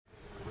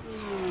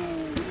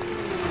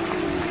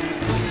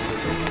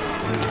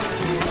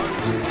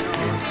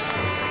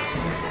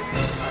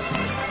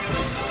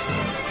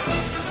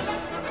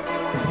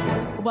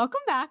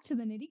Welcome back to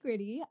the Nitty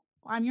Gritty.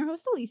 I'm your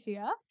host,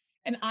 Alicia.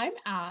 And I'm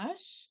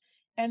Ash.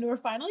 And we're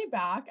finally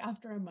back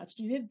after a much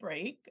needed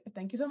break.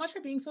 Thank you so much for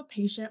being so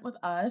patient with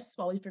us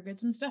while we figured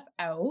some stuff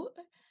out.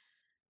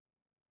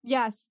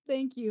 Yes,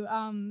 thank you.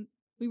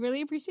 We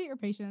really appreciate your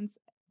patience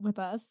with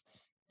us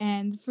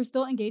and for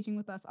still engaging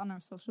with us on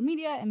our social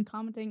media and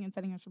commenting and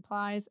sending us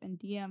replies and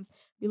DMs.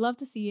 We love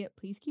to see it.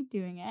 Please keep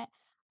doing it.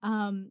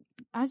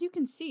 As you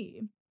can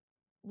see,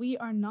 we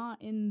are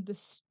not in the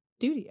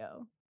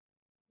studio.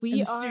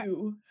 We are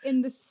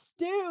in the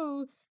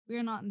stew. We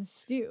are not in the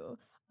stew.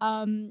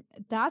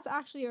 That's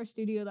actually our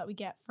studio that we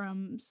get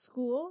from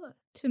school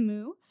to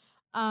Moo.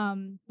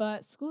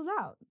 But school's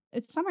out.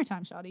 It's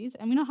summertime, shawties,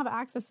 and we don't have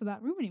access to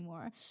that room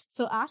anymore.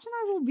 So Ash and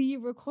I will be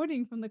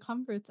recording from the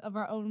comforts of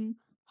our own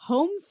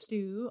home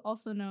stew,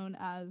 also known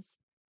as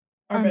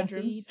our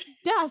bedrooms,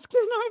 desks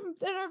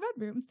in our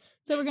bedrooms.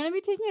 So we're going to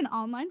be taking an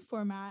online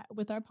format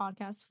with our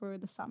podcast for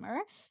the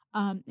summer.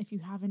 If you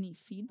have any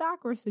feedback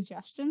or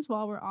suggestions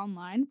while we're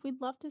online,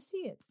 we'd love to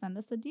see it. Send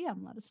us a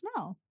DM. Let us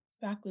know.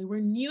 Exactly.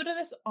 We're new to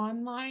this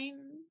online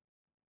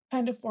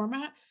kind of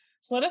format.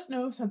 So let us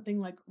know if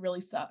something like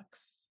really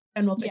sucks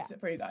and we'll fix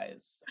it for you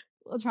guys.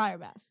 We'll try our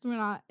best. We're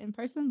not in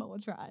person, but we'll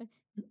try.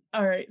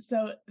 All right.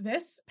 So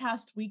this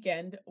past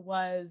weekend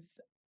was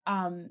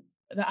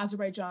the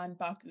Azerbaijan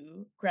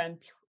Baku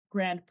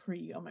Grand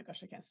Prix. Oh my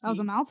gosh, I can't speak. That was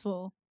a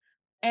mouthful.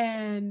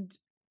 And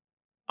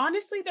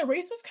honestly, the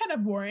race was kind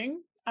of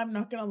boring. I'm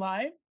not going to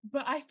lie.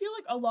 But I feel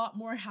like a lot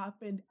more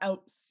happened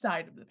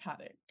outside of the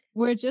paddock.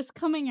 We're just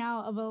coming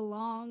out of a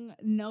long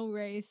no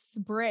race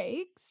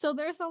break. So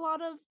there's a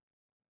lot of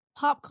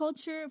pop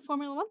culture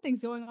Formula One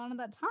things going on at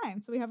that time.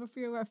 So we have a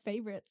few of our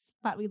favorites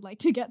that we'd like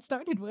to get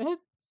started with.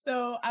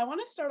 So I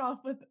want to start off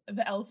with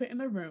the elephant in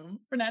the room.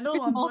 Fernando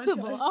Alonso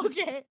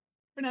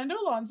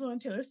and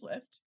Taylor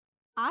Swift.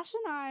 Ash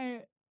and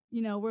I,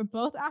 we're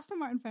both Aston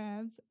Martin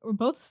fans. We're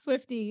both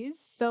Swifties.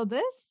 So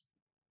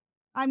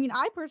I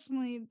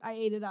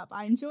ate it up.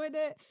 I enjoyed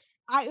it.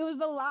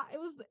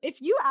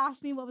 If you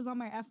asked me what was on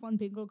my F1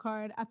 bingo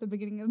card at the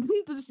beginning of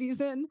the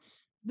season,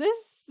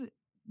 this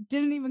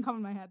didn't even come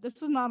in my head. This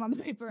was not on the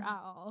paper at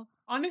all.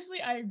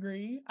 Honestly, I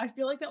agree. I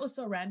feel like that was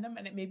so random,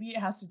 and maybe it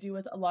has to do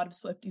with a lot of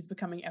Swifties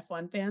becoming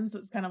F1 fans. So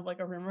it's kind of like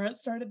a rumor that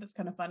started that's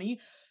kind of funny.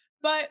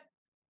 But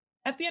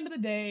at the end of the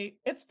day,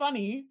 it's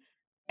funny.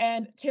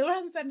 And Taylor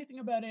hasn't said anything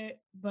about it,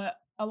 but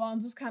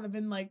Alonso's kind of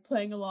been like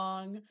playing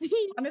along.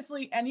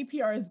 Honestly, any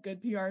PR is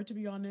good PR, to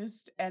be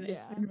honest. And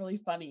it's been really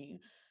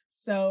funny.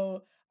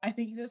 So I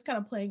think he's just kind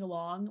of playing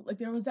along. Like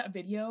there was that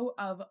video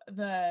of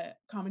the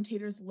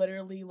commentators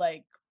literally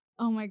like,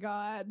 oh my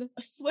God.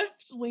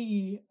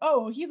 Swiftly.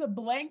 Oh, he's a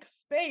blank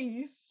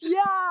space.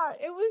 Yeah,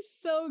 it was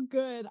so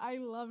good. I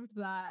loved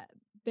that.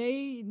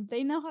 They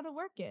know how to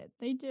work it.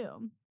 They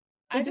do.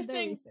 They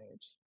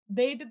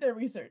did their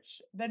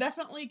research. They're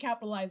definitely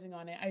capitalizing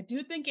on it. I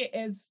do think it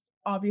is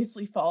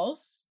obviously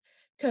false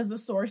because the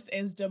source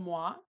is de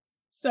moi.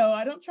 So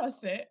I don't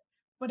trust it,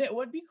 but it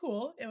would be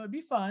cool. It would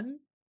be fun.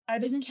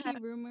 Isn't she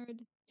rumored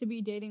to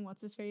be dating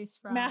what's his face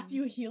from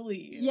Matthew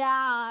Healy?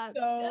 Yeah.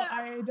 So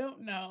I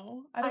don't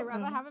know. I'd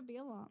rather have it be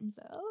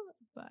Alonso,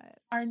 but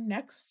our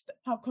next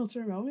pop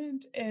culture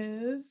moment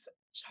is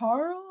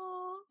Charles.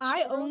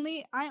 I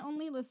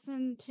only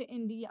listen to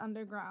indie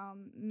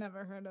underground.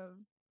 Never heard of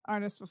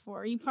artists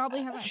before. You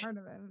probably haven't heard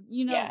of him.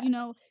 You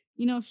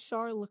know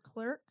Charles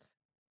Leclerc.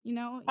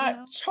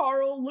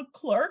 Charles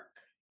Leclerc.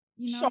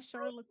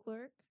 Charles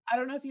Leclerc. I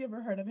don't know if you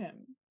ever heard of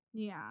him.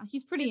 Yeah,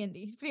 he's pretty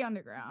indie. He's pretty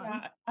underground.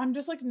 Yeah, I'm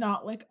just like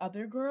not like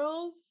other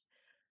girls,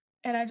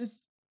 and I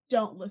just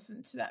don't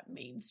listen to that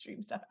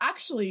mainstream stuff.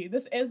 Actually,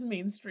 this is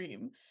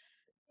mainstream.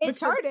 It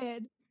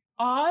charted.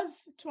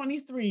 Oz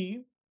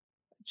 23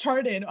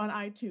 charted on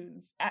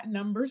iTunes at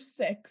number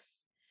 6.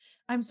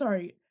 I'm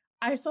sorry.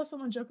 I saw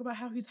someone joke about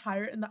how he's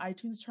higher in the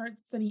iTunes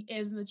charts than he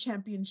is in the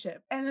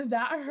championship, and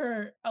that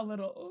hurt a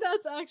little.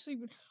 That's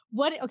actually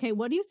what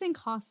do you think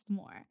costs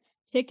more?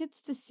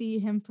 Tickets to see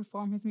him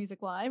perform his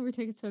music live or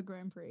tickets to a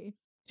Grand Prix?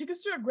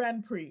 Tickets to a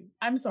Grand Prix.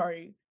 I'm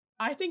sorry.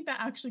 I think that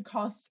actually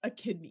costs a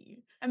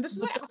kidney. And this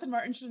is why Aston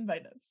Martin should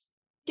invite us.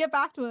 Get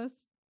back to us.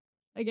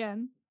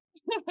 Again.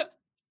 But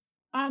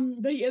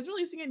he is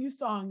releasing a new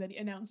song that he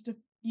announced a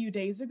few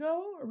days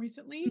ago or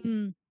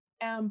recently.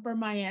 For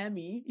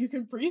Miami. You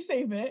can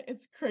pre-save it.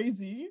 It's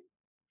crazy.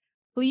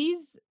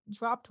 Please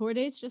drop tour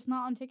dates, just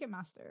not on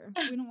Ticketmaster.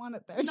 We don't want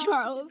it there,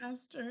 Charles.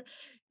 Ticketmaster.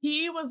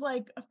 He was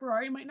like, a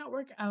Ferrari might not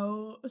work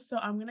out, so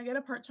I'm going to get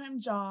a part-time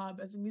job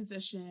as a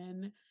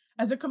musician,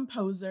 as a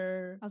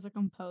composer.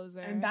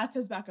 And that's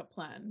his backup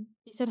plan.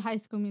 He said High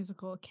School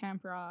Musical,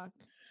 Camp Rock.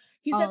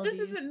 He said, this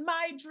isn't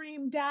my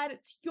dream, Dad,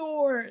 it's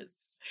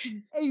yours.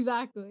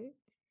 Exactly.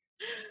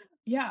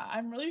 Yeah,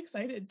 I'm really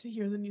excited to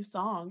hear the new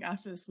song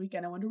after this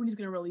weekend. I wonder when he's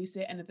going to release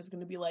it and if it's going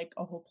to be like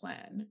a whole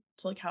plan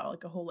to like how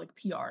like a whole like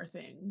PR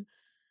thing.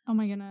 Oh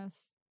my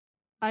goodness.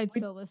 I'd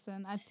still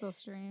listen. I'd still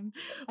stream.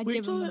 I'd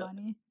give him the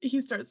money. He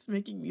starts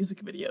making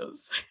music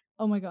videos.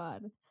 Oh my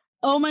God.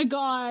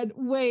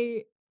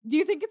 Wait. Do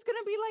you think it's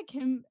gonna be like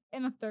him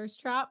in a thirst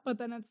trap, but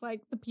then it's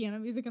like the piano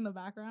music in the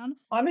background?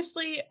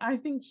 Honestly, I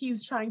think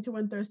he's trying to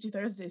win Thirsty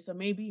Thursday, so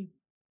maybe.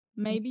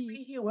 Maybe.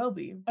 Maybe he will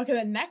be. Okay,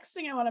 the next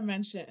thing I want to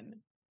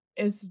mention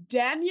is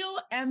Daniel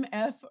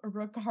MF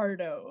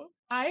Ricardo.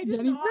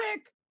 Danny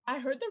Rick. I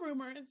heard the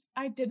rumors.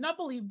 I did not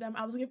believe them.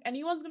 I was like, if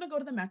anyone's gonna go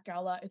to the Met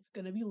Gala, it's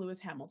gonna be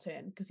Lewis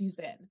Hamilton because he's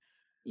been.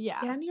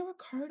 Yeah. Daniel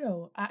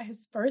Ricardo at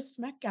his first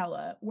Met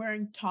Gala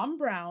wearing Tom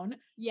Brown.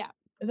 Yeah.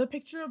 The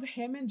picture of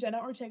him and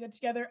Jenna Ortega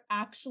together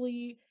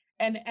actually,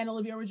 and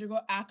Olivia Rodrigo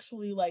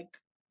actually like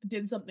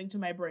did something to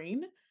my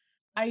brain.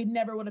 I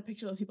never would have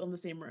pictured those people in the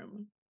same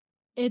room.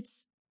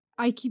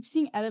 I keep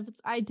seeing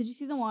edits. Did you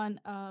see the one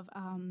of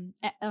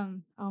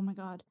oh my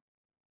god.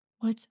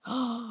 What?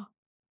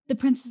 The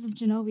Princess of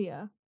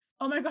Genovia.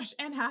 Oh my gosh,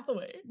 Anne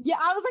Hathaway. Yeah,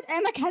 I was like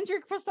Anna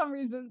Kendrick for some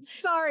reason.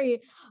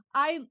 Sorry.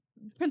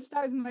 Princess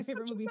Diaries is my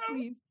favorite movie.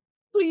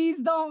 Please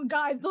don't,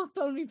 guys, don't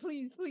stone me,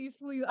 please.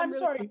 I'm really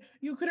sorry.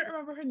 You couldn't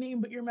remember her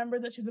name, but you remember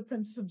that she's a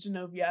Princess of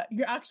Genovia.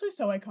 You're actually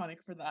so iconic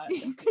for that.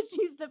 Because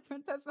she's the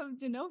Princess of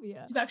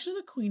Genovia. She's actually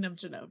the Queen of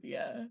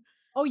Genovia.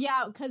 Oh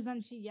yeah, because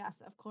then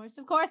yes, of course.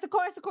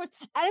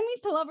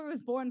 Enemies to Lover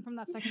was born from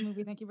that second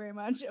movie. Thank you very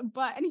much.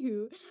 But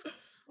anywho,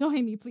 don't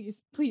hate me,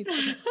 please. Okay.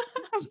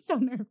 I'm so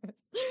nervous.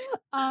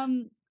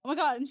 Oh my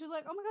god, and she was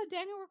like, "Oh my god,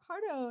 Daniel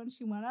Ricardo," and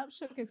she went up,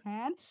 shook his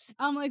hand.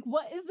 I'm like,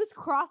 "What is this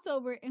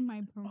crossover in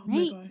my brain?" Oh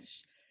my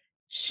gosh,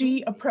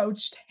 she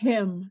approached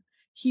him.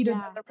 He did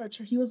not approach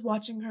her. He was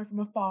watching her from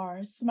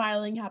afar,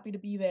 smiling, happy to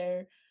be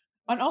there.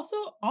 And also,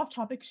 off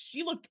topic,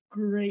 she looked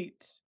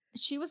great.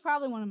 She was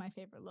probably one of my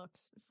favorite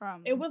looks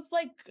from. It was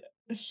like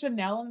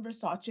Chanel and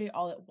Versace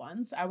all at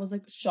once. I was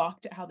like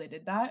shocked at how they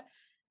did that.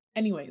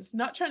 Anyways,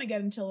 not trying to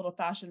get into a little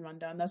fashion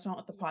rundown. That's not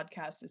what the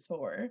podcast is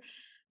for.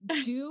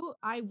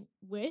 I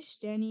wish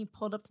Danny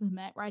pulled up to the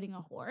Met riding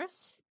a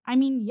horse? I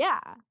mean,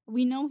 yeah,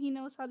 we know he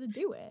knows how to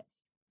do it.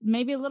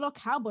 Maybe a little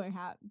cowboy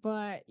hat,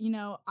 but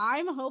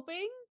I'm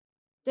hoping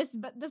this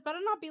better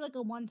not be like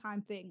a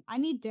one-time thing. I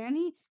need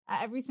Danny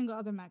at every single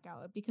other Met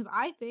Gala because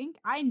I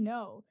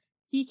know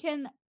he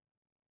can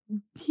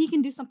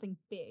do something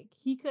big.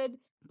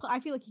 I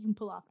feel like he can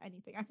pull off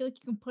anything. I feel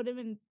like you can put him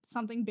in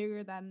something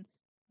bigger than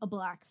a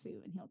black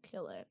suit and he'll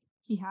kill it.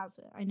 He has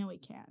it. I know he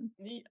can.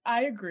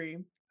 I agree.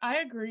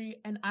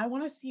 And I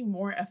want to see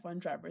more F1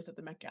 drivers at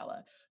the Met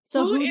Gala.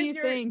 So who do you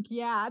think?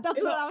 Yeah, that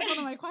was one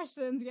of my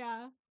questions.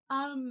 Yeah.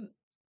 I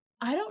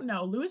don't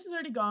know. Lewis is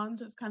already gone,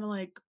 so it's kind of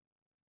like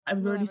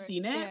I've already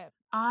seen it.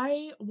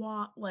 I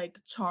want like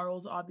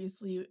Charles,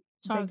 obviously,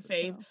 big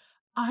fave.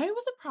 I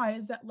was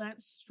surprised that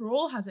Lance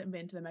Stroll hasn't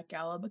been to the Met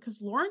Gala because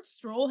Lawrence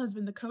Stroll has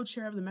been the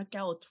co-chair of the Met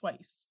Gala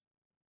twice.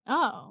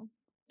 Oh,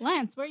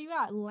 Lance, where you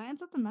at?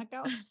 Lance at the Met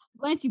Gala?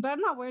 Lance, you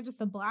better not wear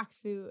just a black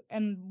suit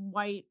and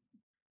white.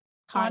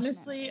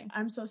 Honestly,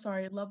 I'm so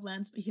sorry. I love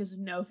Lance, but he has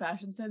no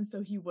fashion sense,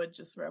 so he would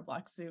just wear a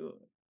black suit.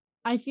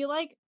 I feel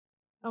like,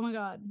 oh my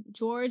god,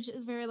 George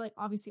is very like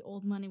obviously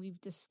old money we've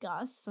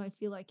discussed, so I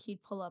feel like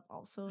he'd pull up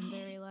also in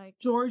very like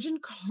George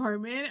and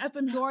Carmen at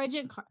the Met.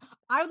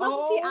 I would love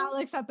to see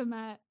Alex at the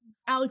Met.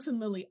 Alex and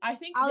Lily. I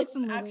think Alex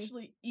would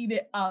actually eat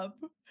it up.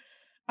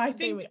 I think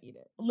they would eat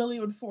it.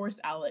 Lily would force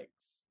Alex.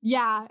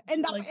 Yeah,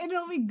 and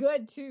it'll be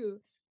good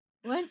too.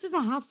 Lance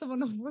doesn't have someone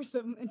to force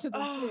him into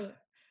the pit.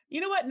 You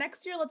know what?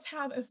 Next year, let's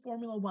have a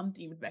Formula One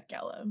themed Met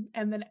Gala,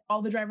 and then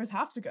all the drivers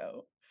have to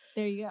go.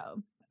 There you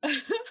go.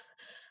 That's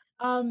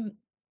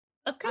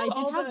kind of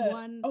I did have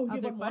one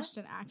other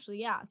question, actually.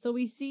 Yeah. So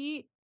we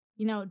see,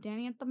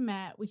 Danny at the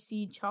Met. We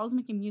see Charles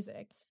making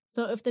music.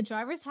 So if the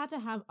drivers had to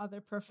have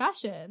other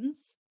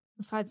professions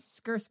besides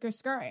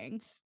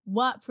skirting,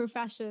 what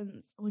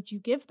professions would you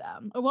give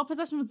them, or what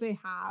profession would they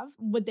have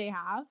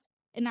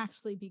and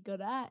actually be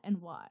good at, and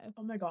why?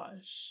 Oh my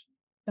gosh.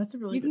 That's a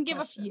really good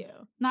question. You can give a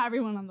few. Not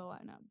everyone on the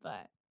lineup,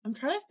 but I'm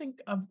trying to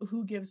think of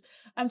who gives.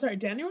 I'm sorry,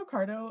 Daniel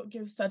Ricardo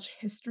gives such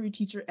history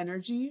teacher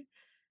energy.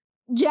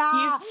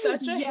 Yeah. He's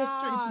such a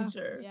history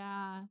teacher.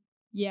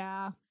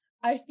 Yeah.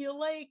 I feel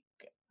like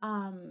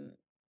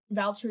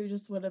Valtteri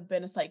just would have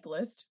been a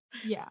cyclist.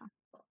 Yeah.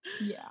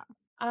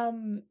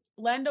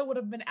 Lando would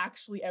have been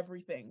actually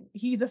everything.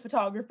 He's a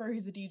photographer,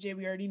 he's a DJ,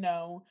 we already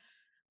know.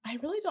 I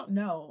really don't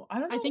know. I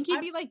don't know. I think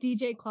he'd be like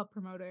DJ club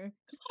promoter.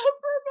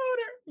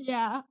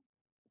 Yeah.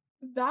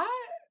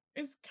 That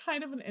is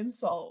kind of an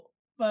insult,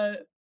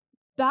 but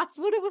that's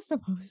what it was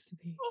supposed to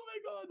be. Oh my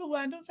god, the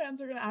Lando fans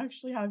are gonna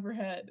actually have your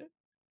head.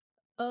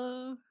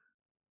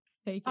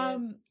 Take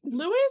it.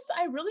 Lewis,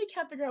 I really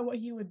can't figure out what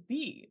he would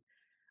be.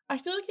 I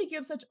feel like he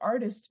gives such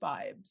artist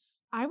vibes.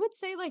 I would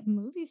say like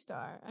movie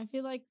star. I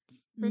feel like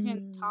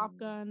freaking Top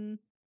Gun,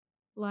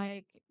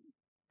 like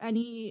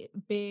any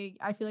big.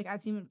 I feel like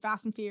I'd see him in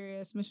Fast and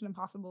Furious, Mission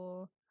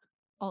Impossible,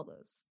 all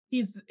those.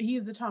 He's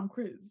the Tom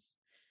Cruise.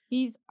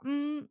 He's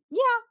Tom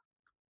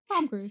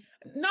Cruise.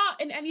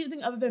 Not in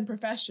anything other than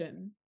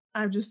profession.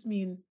 I just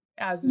mean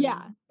as in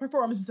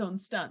perform his own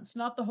stunts,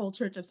 not the whole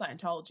Church of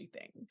Scientology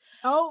thing.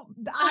 Oh,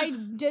 I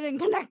didn't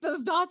connect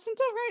those dots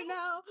until right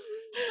now.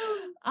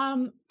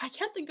 I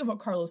can't think of what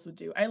Carlos would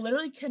do. I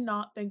literally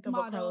cannot think of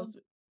what Carlos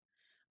would.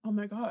 Oh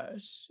my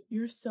gosh,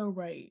 you're so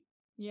right.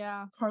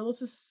 Yeah.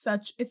 Carlos is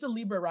it's a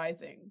Libra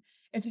rising.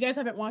 If you guys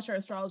haven't watched our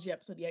astrology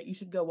episode yet, you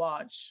should go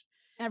watch.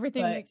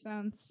 Everything But makes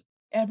sense.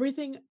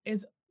 everything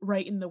is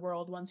right in the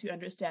world once you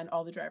understand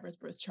all the drivers'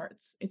 birth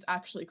charts. It's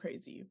actually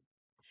crazy.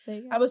 There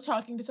you I go. was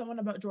talking to someone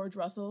about George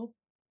Russell,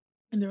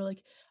 and they were like,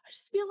 I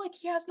just feel like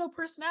he has no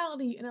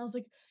personality. And I was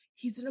like,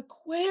 he's an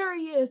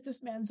Aquarius.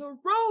 This man's a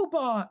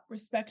robot.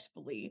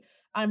 Respectfully,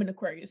 I'm an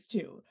Aquarius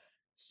too.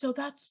 So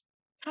that's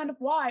kind of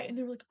why. And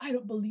they were like, I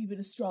don't believe in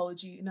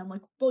astrology. And I'm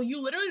like, well,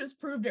 you literally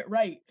just proved it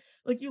right.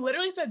 Like, you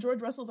literally said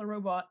George Russell's a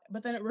robot,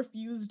 but then it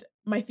refused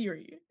my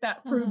theory.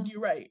 That proved you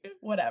right.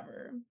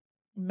 Whatever.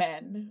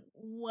 Men.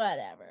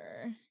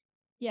 Whatever.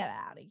 Get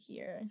out of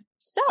here.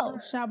 So,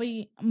 shall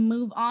we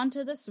move on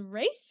to this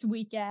race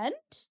weekend?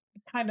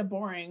 Kind of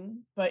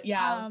boring, but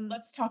yeah,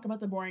 let's talk about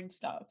the boring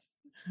stuff.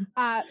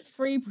 At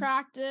free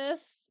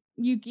practice,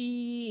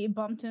 Yuki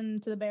bumped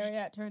into the barrier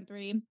at turn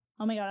 3.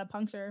 Homie got a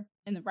puncture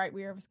in the right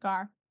rear of his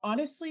car.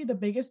 Honestly, the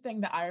biggest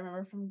thing that I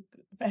remember from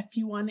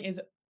FP1 is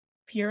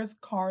Pierre's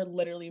car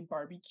literally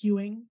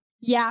barbecuing.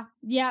 Yeah,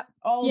 yep.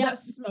 All that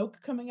smoke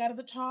coming out of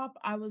the top.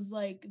 I was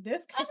like,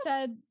 I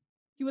said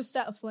he was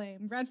set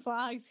aflame. Red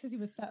flags because he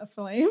was set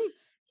aflame.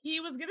 He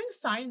was giving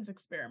science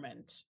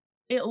experiment.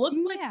 It looked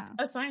like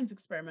a science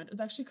experiment. It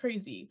was actually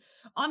crazy.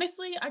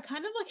 Honestly, I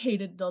kind of like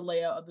hated the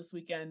layout of this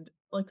weekend,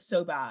 like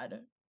so bad.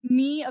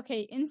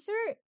 Okay,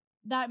 insert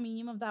that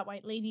meme of that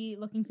white lady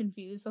looking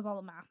confused with all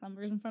the math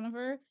numbers in front of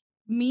her.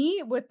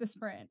 Me with the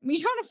sprint.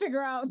 Me trying to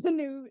figure out the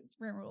new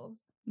sprint rules.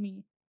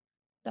 Me.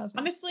 That's me.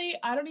 Honestly,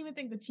 I don't even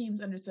think the teams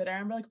understood. I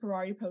remember like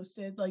Ferrari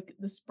posted like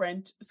the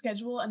sprint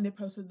schedule and they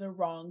posted the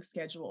wrong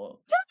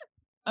schedule.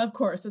 Of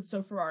course, it's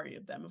so Ferrari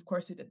of them. Of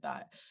course they did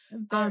that.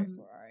 Very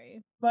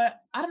Ferrari.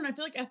 But I don't know. I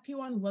feel like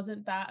FP1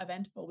 wasn't that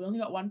eventful. We only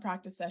got one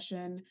practice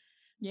session.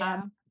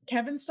 Yeah.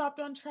 Kevin stopped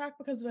on track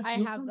because of a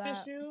fuel pump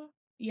issue.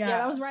 Yeah,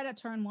 that was right at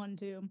turn 1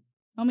 too.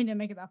 Homie didn't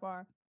make it that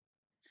far.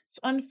 It's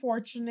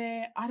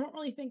unfortunate. I don't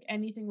really think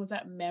anything was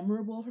that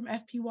memorable from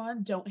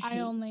FP1. I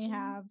only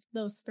have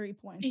those 3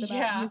 points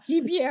about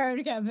Yuki, Pierre,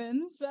 and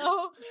Kevin.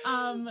 So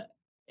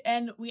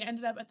and we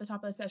ended up at the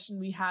top of the session.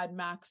 We had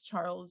Max,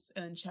 Charles,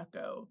 and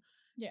Checo.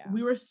 Yeah.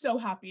 We were so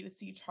happy to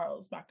see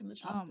Charles back in the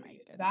top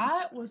 3.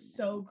 That was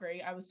so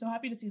great. I was so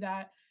happy to see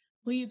that.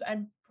 Please,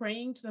 I'm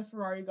praying to the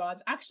Ferrari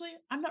gods. Actually,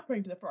 I'm not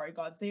praying to the Ferrari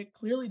gods. They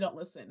clearly don't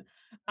listen.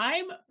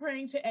 I'm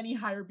praying to any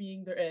higher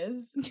being there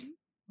is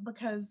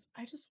because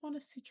I just want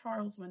to see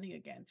Charles winning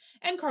again.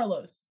 And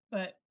Carlos.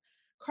 But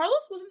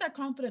Carlos wasn't that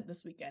confident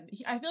this weekend.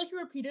 I feel like he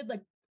repeated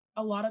like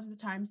a lot of the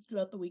times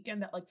throughout the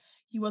weekend that like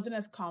he wasn't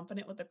as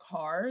confident with the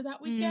car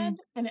that weekend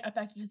and it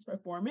affected his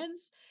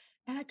performance.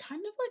 And I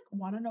kind of like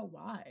want to know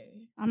why.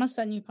 I'm gonna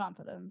send you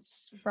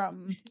confidence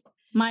from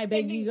my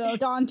big ego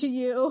down to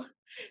you.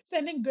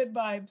 Sending good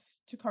vibes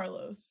to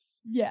Carlos.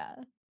 Yeah.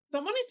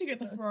 Someone needs to get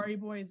the Ferrari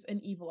boys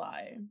an evil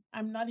eye.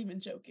 I'm not even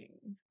joking.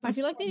 I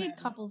feel like they need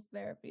couples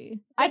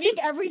therapy. I think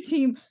every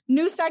team,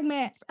 new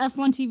segment,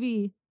 F1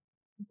 TV,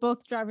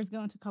 both drivers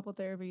go into couple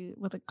therapy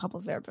with a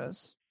couples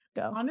therapist.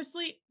 Go.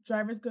 Honestly,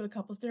 drivers go to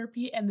couples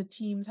therapy and the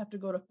teams have to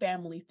go to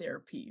family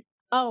therapy.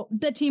 Oh,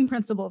 the team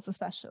principals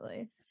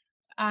especially.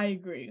 I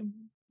agree.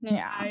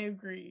 Yeah. I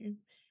agree.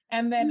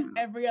 And then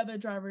every other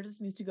driver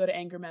just needs to go to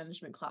anger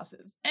management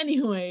classes.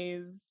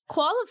 Anyways.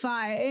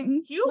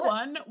 Qualifying.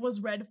 Q1 was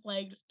red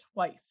flagged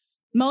twice.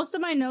 Most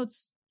of my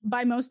notes,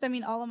 by most I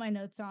mean all of my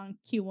notes on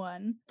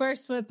Q1.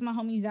 First with my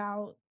homies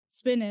out,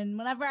 spinning.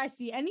 Whenever I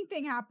see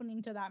anything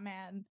happening to that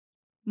man,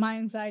 my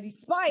anxiety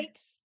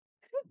spikes.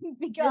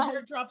 Because your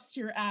heart drops to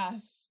your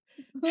ass.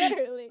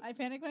 Literally. I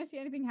panic when I see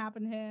anything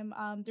happen to him.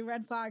 The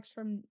red flags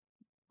from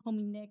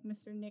homie Nick,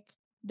 Mr. Nick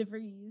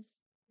DeVries,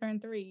 turn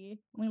 3.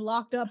 We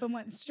locked up and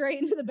went straight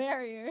into the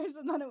barriers,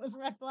 and then it was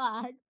red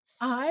flag.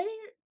 I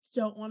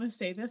don't want to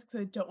say this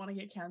because I don't want to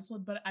get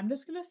canceled, but I'm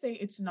just going to say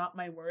it's not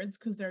my words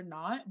because they're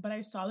not. But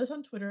I saw this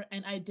on Twitter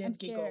and I did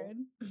giggle.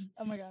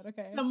 Oh my God,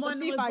 okay. Someone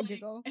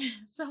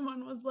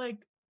was like,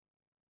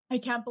 I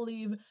can't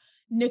believe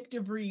Nick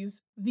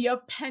DeVries, the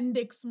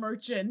appendix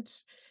merchant,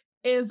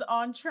 is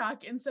on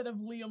track instead of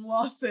Liam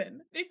Lawson.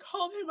 They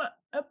called him an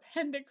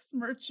appendix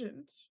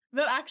merchant.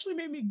 That actually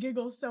made me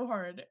giggle so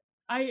hard.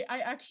 I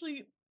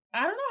don't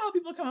know how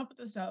people come up with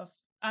this stuff.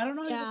 I don't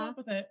know how people come up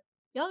with it.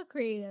 Y'all are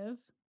creative.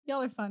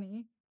 Y'all are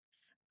funny.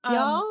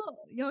 Y'all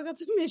got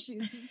some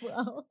issues as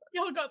well.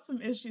 Y'all got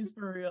some issues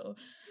for real.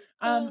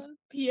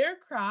 Pierre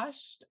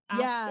crashed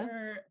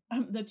after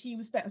the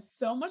team spent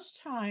so much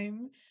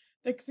time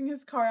fixing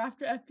his car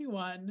after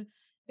FP1.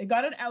 They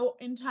got it out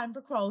in time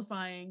for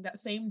qualifying that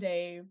same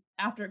day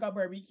after it got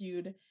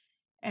barbecued,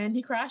 and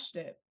he crashed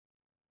it.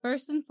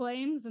 First in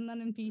flames and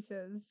then in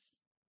pieces.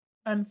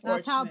 Unfortunately.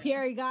 That's how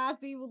Pierre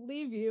Gassi will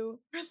leave you.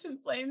 First in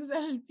flames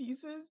and in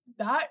pieces.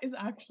 That is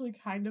actually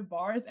kind of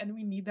bars, and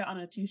we need that on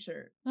a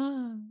t-shirt.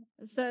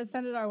 So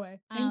send it our way.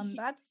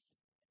 That's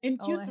in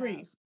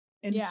Q3.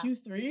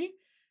 Q3,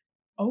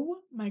 oh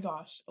my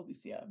gosh,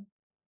 Alicia.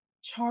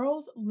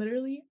 Charles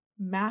literally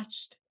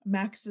matched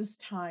Max's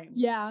time.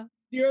 Yeah.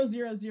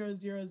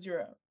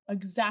 0.00000.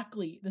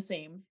 exactly the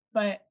same.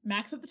 But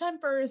Max at the time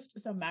first,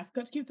 so Max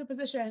got to keep the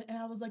position, and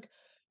I was like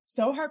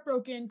so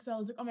heartbroken because I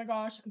was like, oh my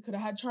gosh, we could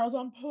have had Charles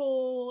on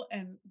pole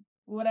and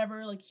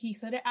whatever. Like he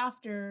said it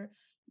after.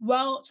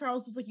 Well,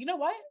 Charles was like, you know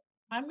what?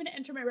 I'm gonna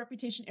enter my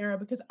reputation era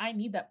because I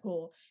need that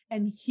pole.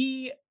 And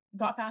he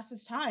got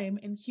fastest time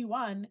in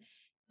Q1,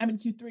 I'm in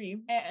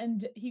Q3,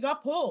 and he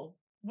got pole,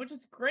 which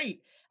is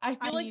great. I I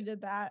feel like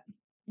needed that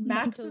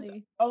Max is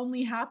mentally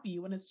only happy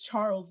when it's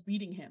Charles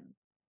beating him.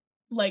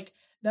 Like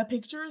the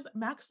pictures,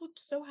 Max looked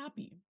so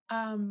happy.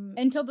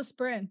 until the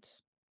sprint.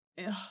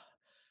 Ugh.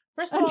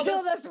 First of all,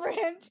 Until the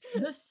sprint.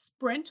 the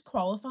sprint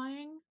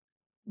qualifying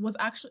was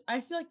actually,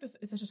 I feel like this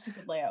is such a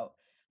stupid layout.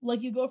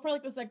 Like you go for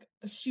like this like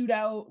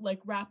shootout, like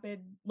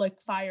rapid,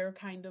 like fire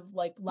kind of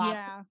like lap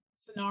Yeah.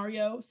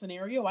 scenario.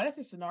 Why did I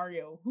say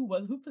scenario?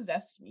 Who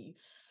possessed me?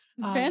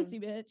 Fancy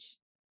bitch.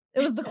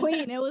 It was the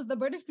queen. It was the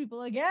British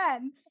people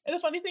again. And the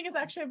funny thing is,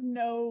 actually, I have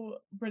no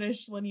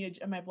British lineage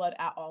in my blood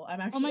at all. I'm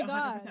Oh actually my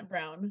 100% god.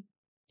 brown.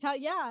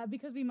 Yeah,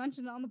 because we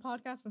mentioned it on the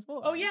podcast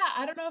before. Oh yeah,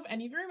 I don't know if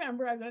any of you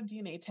remember, I got a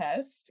DNA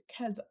test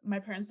because my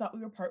parents thought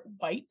we were part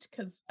white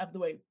because of the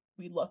way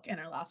we look and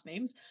our last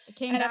names. It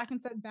came And back and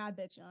said bad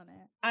bitch on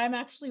it. I'm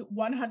actually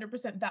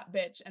 100% that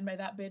bitch, and by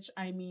that bitch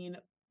I mean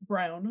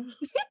brown.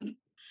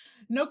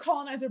 No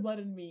colonizer blood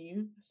in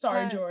me.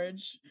 Sorry,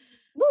 George.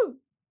 Woo!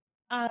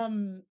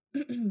 Um,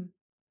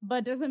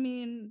 But doesn't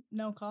mean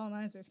no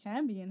colonizers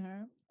can be in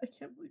her. I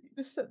can't believe you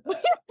just said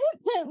that.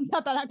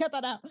 Cut that out. Cut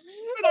that out.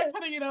 We're not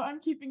cutting it out. I'm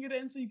keeping it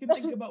in so you can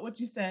think about what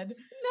you said.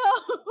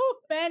 No,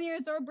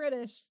 Spaniards or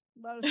British.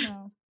 Let us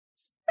know.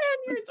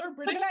 Spaniards or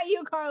British? Looking at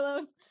you,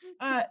 Carlos.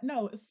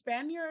 No,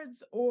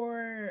 Spaniards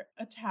or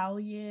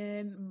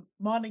Italian,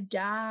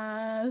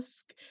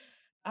 Monegasque.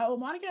 Well,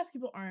 Monegasque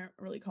people aren't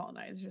really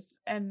colonizers,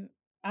 and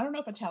I don't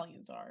know if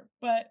Italians are,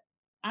 but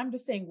I'm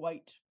just saying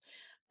white.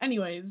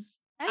 Anyways,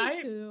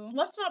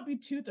 let's not be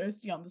too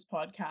thirsty on this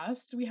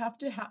podcast. We have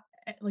to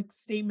like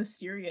stay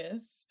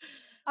mysterious.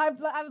 I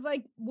was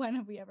like, when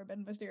have we ever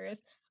been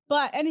mysterious?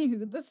 But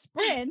anywho, the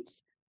sprint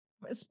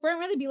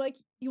really be like,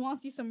 you want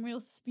to see some real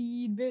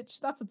speed, bitch.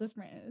 That's what this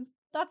sprint is.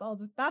 That's all.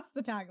 That's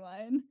the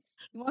tagline.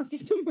 You want to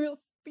see some real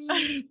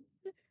speed.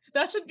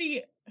 That should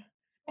be.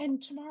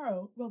 And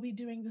tomorrow we'll be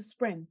doing the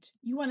sprint.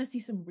 You want to see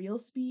some real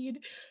speed?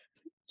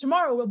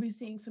 Tomorrow we'll be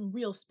seeing some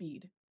real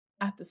speed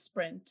at the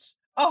sprint.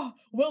 Oh,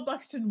 Will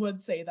Buxton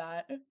would say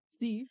that.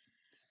 See?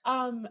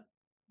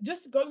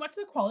 Just going back to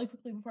the quali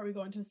quickly before we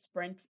go into the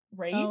sprint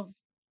race. Oh.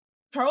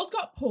 Charles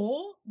got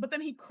pole, but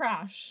then he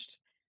crashed.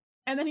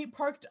 And then he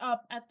parked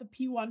up at the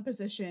P1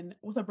 position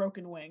with a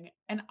broken wing.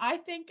 And I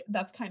think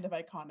that's kind of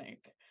iconic.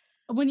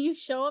 When you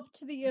show up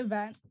to the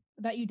event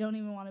that you don't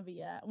even want to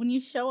be at. When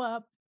you show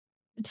up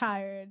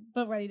tired,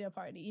 but ready to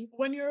party.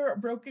 When you're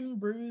broken,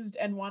 bruised,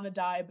 and want to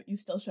die, but you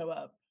still show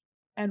up.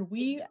 And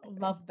we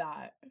love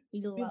that.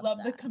 We love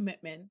the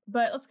commitment.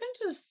 But let's get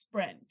into the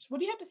sprint. What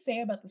do you have to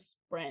say about the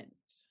sprint?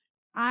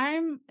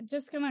 I'm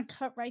just going to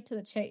cut right to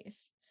the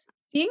chase.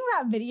 Seeing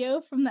that video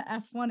from the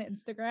F1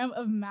 Instagram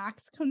of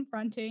Max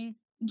confronting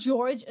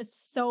George is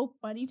so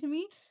funny to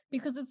me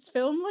because it's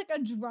filmed like a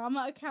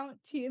drama account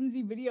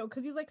TMZ video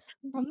because he's like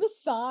from the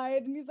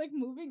side and he's like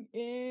moving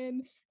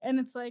in and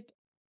it's like,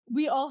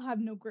 we all have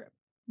no grip.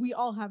 We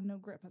all have no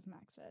grip, as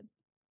Max said.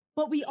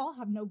 But we all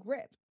have no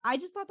grip. I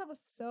just thought that was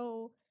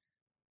so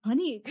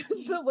funny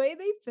because the way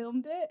they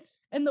filmed it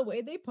and the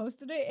way they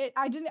posted it,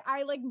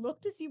 I like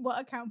looked to see what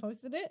account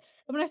posted it.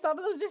 And when I saw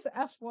that it was just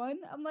F1,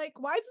 I'm like,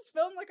 why is this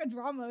filmed like a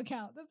drama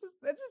account? This is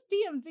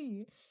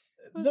TMZ.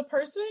 The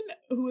person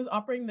who was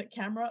operating the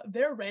camera,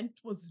 their rent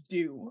was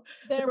due.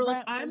 They were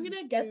like, I'm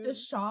gonna get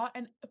this shot.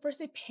 And first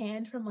they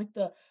panned from like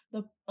the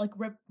like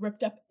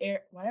ripped up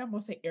air, why I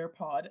almost say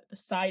AirPod, the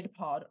side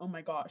pod. Oh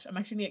my gosh, I'm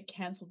actually gonna get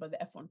canceled by the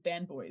F1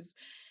 fanboys.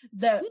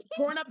 The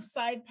torn up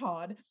side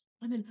pod,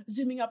 and then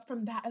zooming up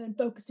from that and then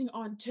focusing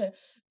on to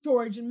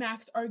George and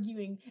Max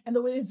arguing, and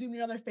the way they zoomed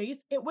in on their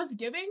face, it was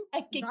giving,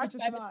 I kicked it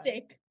by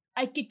mistake.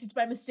 I kicked it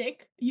by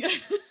mistake. Yeah.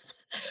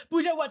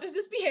 Pooja, what is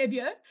this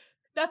behavior?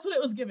 That's what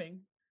it was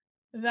giving.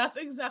 That's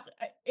exactly,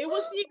 it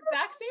was the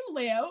exact same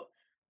layout.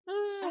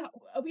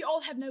 We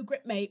all have no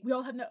grip, mate. We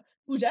all have no,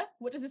 Pooja,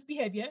 what is this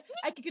behavior?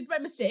 I kicked it by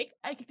mistake.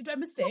 I kicked it by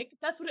mistake.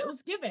 That's what it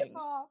was giving.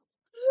 Oh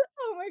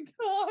my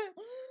god.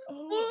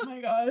 Oh my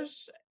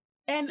gosh.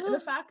 And the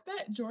fact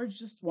that George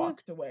just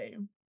walked away.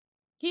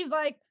 He's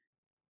like,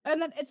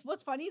 and then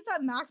what's funny is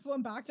that Max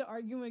went back to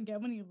arguing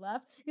again when he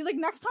left. He's like,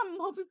 next time I'm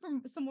hoping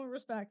for some more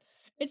respect.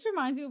 It just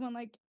reminds me of when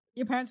like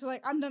your parents are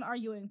like, I'm done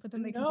arguing, but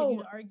then they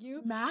continue to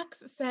argue.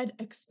 Max said,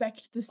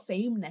 expect the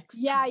same next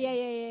time.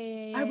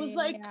 Yeah. I was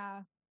like,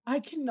 I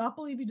cannot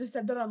believe you just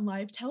said that on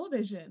live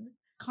television.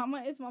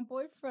 Kama is my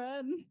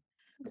boyfriend.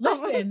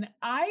 Listen,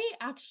 I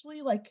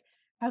actually like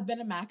have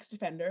been a Max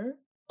defender.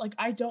 Like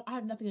I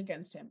have nothing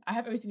against him. I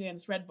have everything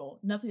against Red Bull,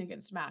 nothing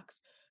against Max.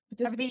 But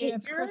this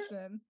behavior,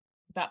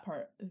 that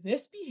part,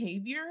 this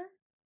behavior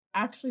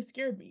actually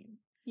scared me.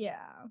 Yeah.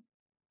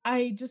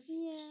 I just,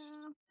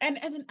 and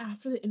then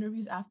after the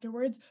interviews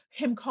afterwards,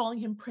 him calling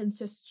him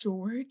Princess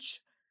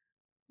George.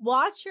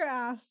 Watch your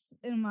ass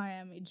in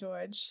Miami,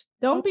 George.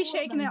 Don't be Oh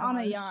shaking my it on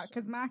a yacht, gosh.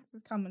 because Max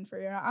is coming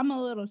for you. I'm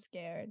a little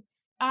scared.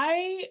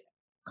 I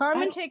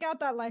Carmen, don't take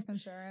out that life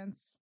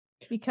insurance,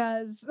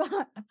 because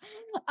I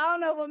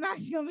don't know what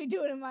Max is gonna be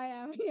doing in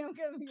Miami. I'm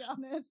gonna be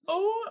honest.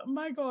 Oh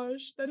my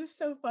gosh, that is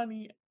so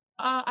funny.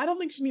 I don't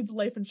think she needs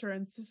life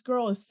insurance. This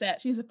girl is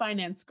set. She's a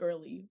finance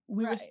girly.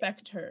 We Right.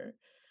 respect her.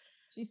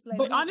 She's like,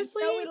 But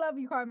honestly, we love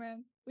you,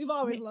 Carmen. We've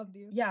always loved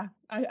you. yeah,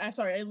 I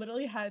sorry, I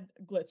literally had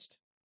glitched.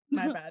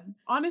 My bad.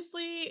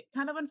 Honestly,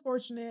 kind of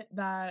unfortunate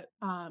that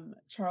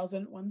Charles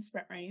didn't win the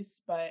sprint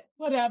race, but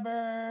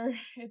whatever.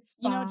 It's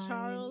You fine. know,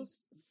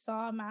 Charles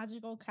saw a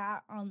magical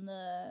cat on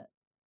the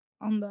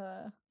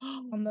road.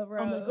 Oh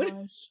my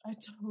gosh, I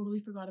totally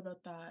forgot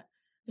about that.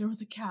 There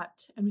was a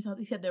cat, and we thought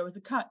they said there was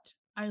a cut.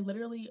 I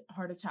literally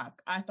heart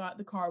attack. I thought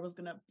the car was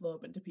gonna blow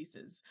up into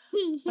pieces,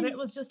 but it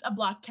was just a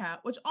black cat,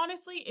 which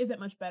honestly isn't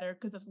much better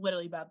because that's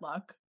literally bad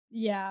luck.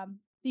 Yeah.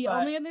 The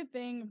only other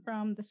thing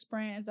from the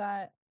sprint is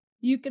that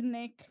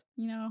Nick,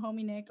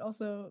 homie Nick,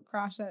 also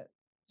crashed at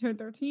turn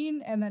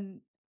 13, and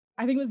then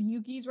I think it was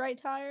Yuki's right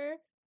tire,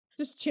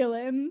 just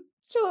chilling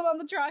on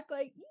the track,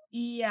 like.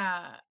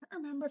 Yeah, I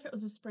don't remember if it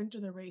was a sprint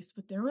or the race,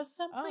 but there was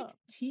some like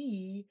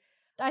tea.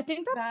 I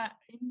think that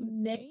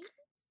Nick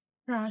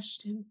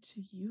crashed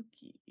into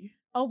Yuki.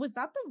 Oh, was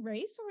that the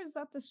race or was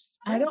that the sprint?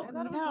 I don't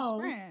thought it was know. a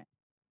sprint.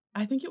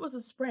 I think it was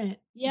a sprint.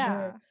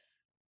 Yeah.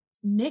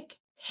 Nick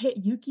hit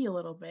Yuki a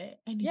little bit,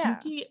 and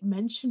Yuki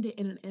mentioned it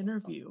in an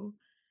interview.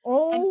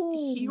 Oh.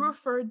 And he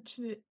referred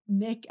to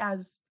Nick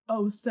as,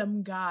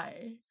 some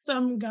guy.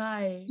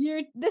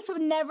 This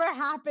would never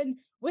happen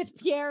with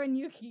Pierre and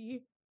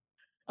Yuki.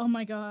 Oh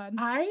my god.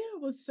 I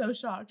was so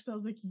shocked. So I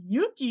was like,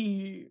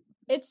 Yuki.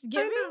 It's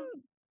giving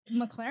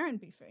McLaren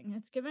beefing.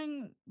 It's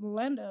giving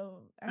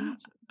Lando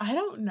energy. I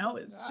don't know.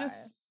 It's just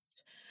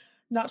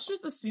not to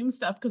just assume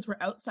stuff because we're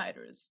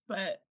outsiders,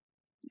 but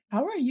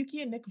how are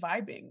Yuki and Nick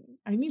vibing?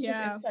 I need this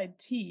inside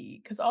tea,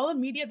 because all the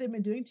media they've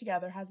been doing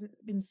together hasn't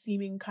been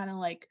seeming kind of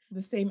like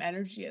the same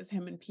energy as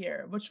him and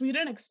Pierre, which we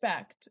didn't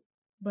expect.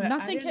 But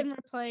nothing can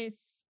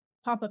replace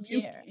Papa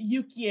Pierre.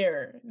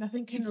 Yukier.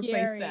 Nothing can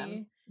replace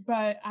them.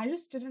 But I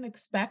just didn't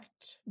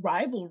expect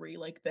rivalry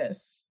like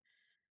this.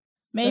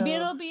 Maybe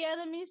it'll be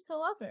enemies to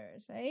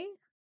lovers, eh?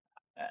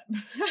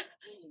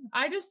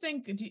 I just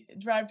think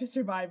Drive to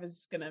Survive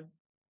is gonna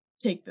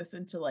take this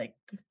into like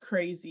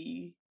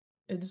crazy.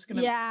 It's just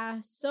gonna.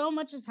 Yeah, so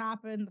much has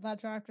happened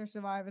that Drive to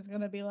Survive is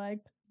gonna be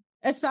like,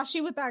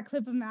 especially with that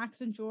clip of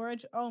Max and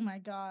George. Oh my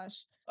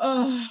gosh.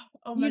 Oh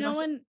my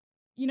gosh.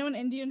 You know in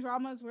Indian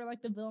dramas where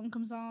like the villain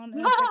comes on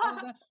and it's like all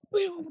the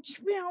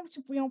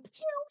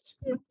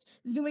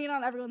zooming in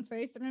on everyone's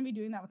face. They're gonna be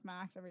doing that with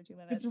Max every 2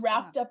 minutes. It's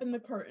wrapped up in the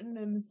curtain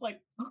and it's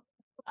like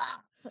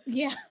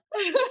yeah.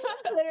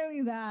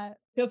 Literally that.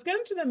 Let's get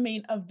into the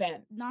main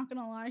event. Not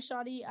gonna lie,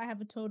 Shadi, I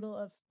have a total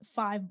of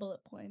 5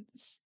 bullet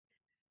points.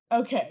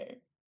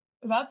 Okay.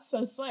 That's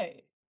so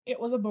slay. It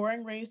was a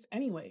boring race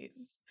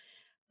anyways.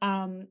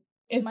 I'm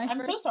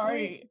so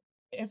sorry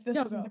if this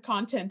isn't the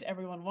content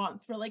everyone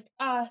wants. We're like,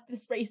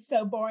 this race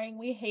so boring.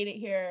 We hate it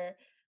here.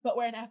 But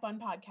we're an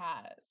F1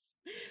 podcast.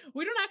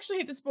 We don't actually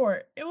hate the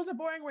sport. It was a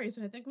boring race,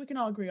 and I think we can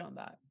all agree on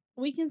that.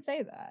 We can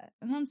say that.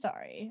 And I'm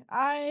sorry.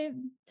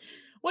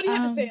 What do you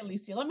have to say,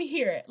 Alicia? Let me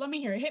hear it.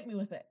 Hit me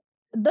with it.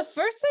 The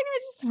first thing I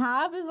just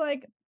have is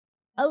like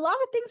a lot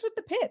of things with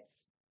the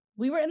pits.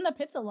 We were in the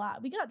pits a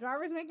lot. We got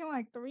drivers making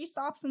like 3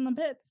 stops in the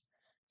pits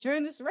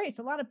during this race.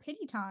 A lot of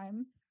pity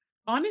time.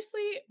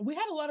 Honestly, we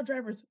had a lot of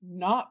drivers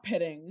not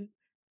pitting.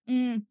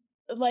 Lando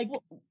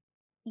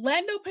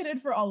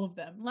pitted for all of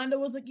them. Lando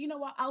was like, you know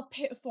what? I'll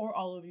pit for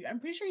all of you. I'm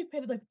pretty sure he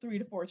pitted like 3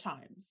 to 4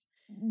 times.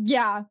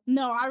 Yeah.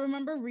 No, I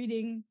remember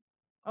reading,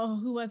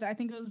 who was it? I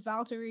think it was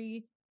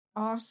Valtteri,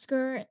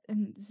 Oscar,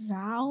 and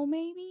Zhao,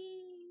 maybe?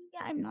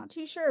 I'm not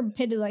too sure.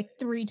 Pitted like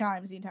 3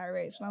 times the entire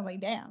race. And I was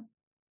like, damn.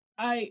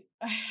 I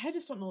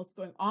just don't know what's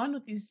going on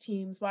with these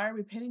teams. Why are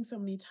we pitting so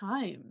many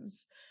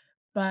times?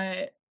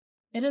 But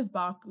it is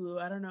Baku.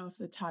 I don't know if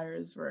the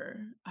tires were.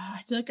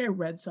 I feel like I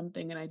read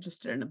something and I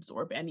just didn't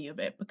absorb any of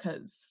it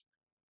because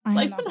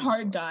life's been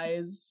hard,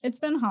 guys. It's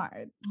been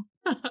hard.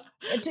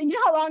 You know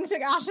how long it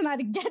took Ash and I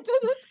to get to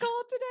this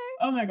call today?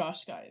 Oh my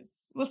gosh,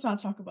 guys! Let's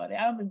not talk about it.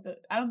 I don't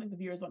think the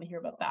viewers want to hear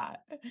about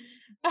that. If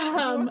you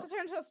want to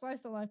turn to a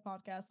Slice of Life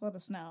podcast, let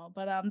us know.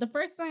 But the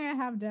first thing I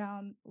have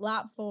down,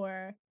 lap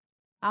 4,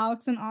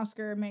 Alex and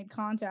Oscar made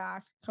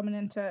contact coming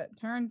into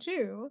turn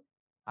 2.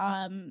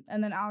 And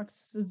then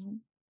Alex's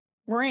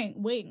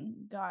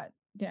wing got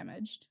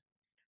damaged.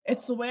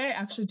 It's the way I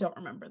actually don't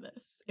remember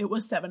this. It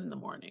was 7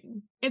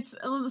 a.m. It's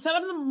 7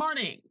 a.m.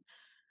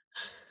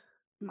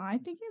 Am I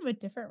thinking of a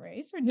different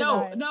race? Or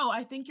No,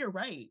 I think you're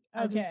right.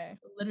 Okay. I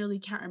just literally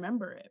can't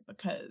remember it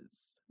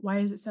because why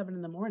is it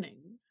 7 a.m?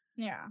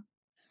 Yeah.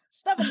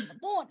 7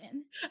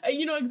 a.m.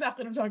 You know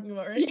exactly what I'm talking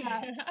about, right?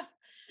 Yeah.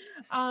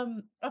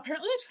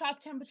 Apparently the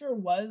track temperature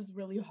was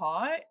really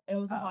hot. It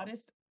was the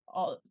hottest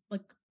all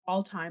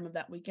time of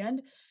that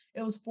weekend.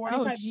 It was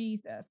 45. Oh,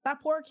 Jesus.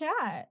 That poor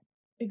cat.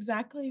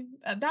 exactly.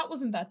 That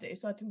wasn't that day,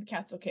 so I think the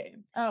cat's okay.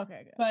 Oh,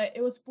 okay, good. But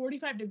it was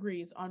 45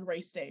 degrees on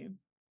race day,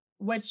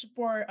 which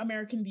for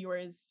American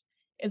viewers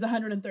is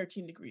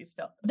 113 degrees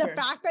The Fahrenheit.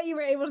 fact that you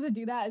were able to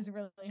do that is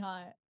really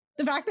hot.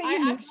 The fact that I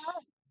you knew actually,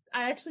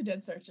 I actually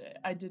did search it.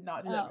 I did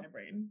not do that in Oh. my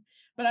brain,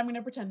 but I'm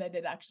gonna pretend I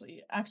did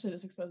actually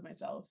just expose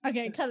myself.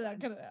 Okay, cut it out,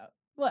 cut it out.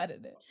 We'll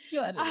edit it.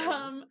 You'll edit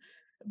it.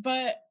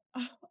 But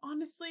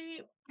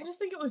honestly, I just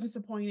think it was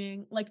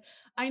disappointing. Like,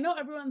 I know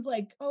everyone's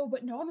like, oh,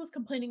 but no one was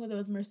complaining when there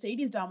was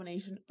Mercedes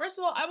domination. First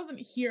of all, I wasn't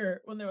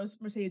here when there was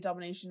Mercedes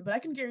domination, but I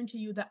can guarantee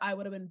you that I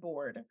would have been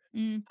bored.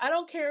 Mm, I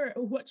don't care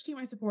which team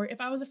I support.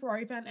 If I was a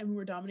Ferrari fan and we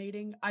were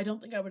dominating, I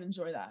don't think I would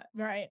enjoy that.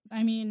 right.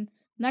 I mean,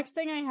 next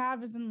thing I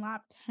have is in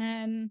lap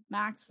 10.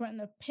 Max went in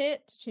the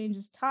pit to change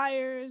his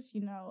tires,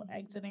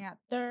 exiting at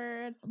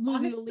third,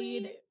 losing the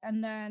lead. Honestly,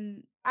 And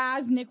then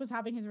as Nick was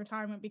having his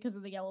retirement because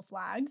of the yellow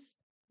flags,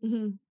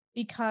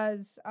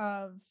 because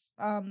of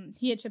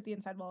he had chipped the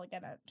inside wall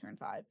again at turn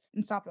 5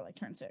 and stopped at like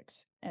turn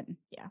 6. And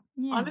yeah.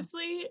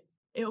 honestly,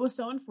 it was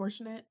so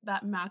unfortunate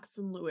that Max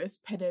and Lewis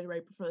pitted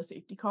right before the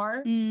safety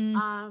car.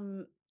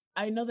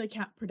 I know they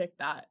can't predict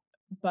that,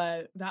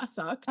 but that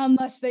sucked.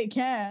 Unless they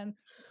can.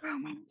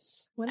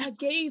 When I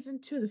gaze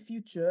into the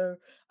future.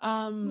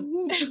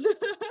 Kind of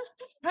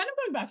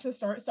going back to the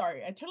start.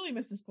 Sorry, I totally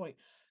missed this point.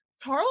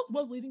 Charles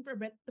was leading for a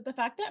bit, but the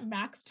fact that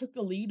Max took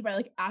the lead by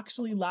like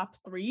actually lap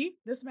 3,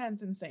 this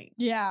man's insane.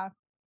 Yeah.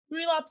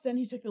 3 laps in,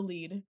 he took the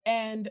lead,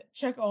 and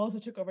Checo also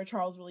took over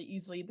Charles really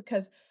easily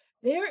because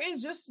there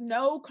is just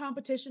no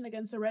competition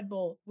against the Red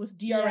Bull with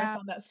DRS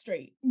on that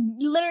straight.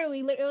 Literally,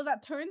 it was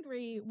at turn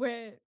 3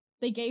 where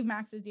they gave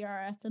Max his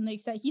DRS, and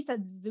he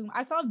said zoom.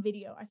 I saw a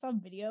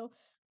video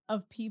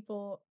of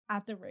people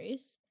at the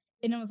race,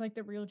 and it was like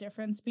the real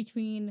difference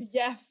between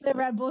the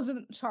Red Bulls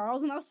and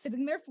Charles, and I was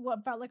sitting there for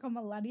what felt like a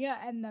millennia,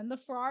 and then the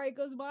Ferrari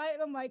goes by,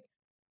 and I'm like,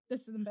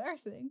 this is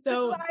embarrassing.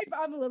 So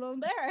I'm a little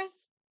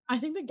embarrassed. I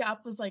think the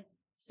gap was like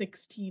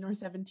 16 or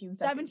 17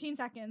 seconds. 17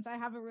 seconds. I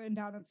have it written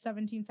down at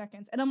 17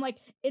 seconds. And I'm like,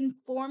 in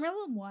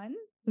Formula 1,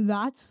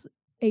 that's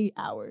 8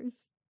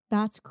 hours.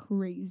 That's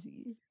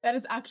crazy. That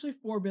is actually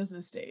 4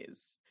 business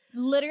days.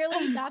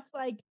 Literally, that's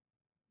like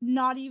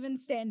not even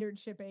standard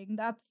shipping.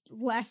 That's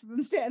less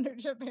than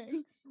standard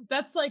shipping.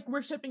 That's like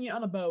we're shipping it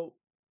on a boat.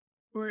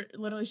 We're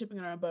literally shipping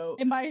it on a boat.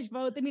 And by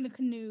boat, they mean a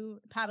canoe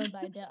paddled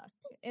by a duck.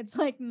 It's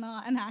like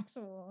not an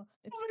actual.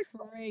 It's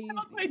crazy.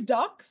 Paddled by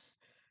ducks?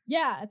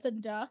 Yeah, it's a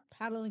duck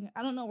paddling.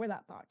 I don't know where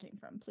that thought came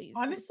from, please.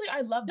 Honestly,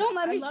 I love that. Don't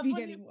let me speak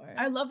anymore.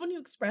 I love when you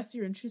express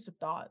your intrusive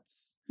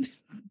thoughts.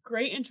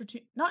 Great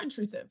not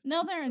intrusive.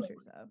 No, they're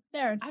intrusive.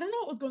 I don't know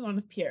what was going on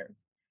with Pierre.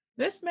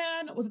 This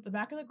man was at the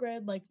back of the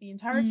grid like the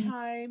entire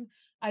time.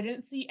 I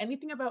didn't see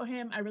anything about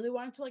him. I really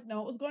wanted to like know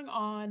what was going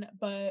on,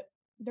 but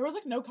there was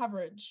like no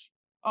coverage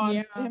on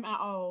him at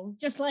all.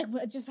 Just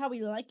how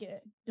we like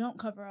it. Don't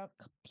cover up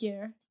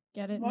Pierre.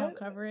 Get it? What? No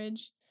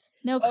coverage.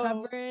 No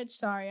coverage.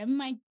 Sorry, I'm in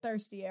my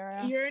thirsty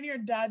era. You're in your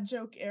dad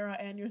joke era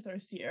and your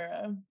thirsty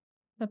era.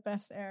 The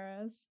best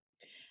eras.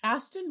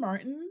 Aston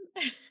Martin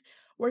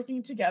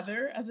working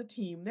together as a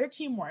team. Their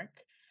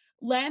teamwork.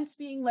 Lance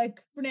being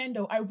like,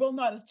 Fernando, I will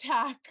not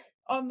attack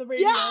on the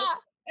radio. Yeah!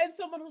 And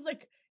someone was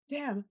like,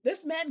 damn,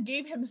 this man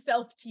gave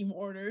himself team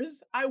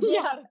orders. I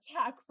will not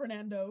attack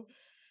Fernando.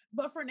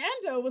 But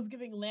Fernando was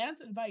giving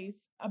Lance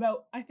advice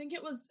about, I think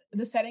it was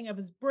the setting of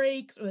his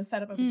brakes or the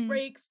setup of his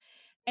brakes.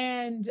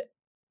 And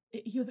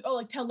he was like, oh,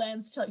 like tell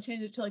Lance to like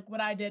change it to like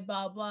what I did,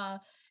 blah, blah.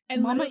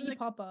 And Mama y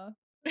Papa.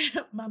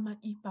 Mama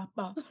y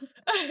Papa.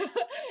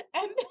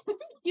 And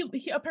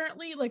he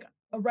apparently like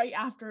right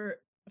after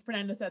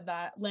Fernando said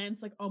that,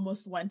 Lance like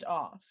almost went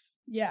off.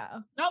 Yeah.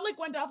 Not like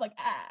went off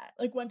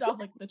like went off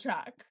like the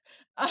track.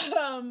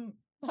 That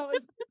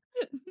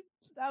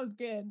was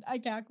good. I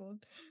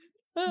cackled.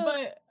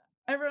 But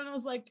everyone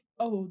was like,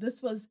 oh,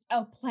 this was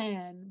a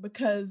plan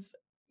because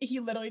he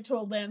literally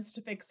told Lance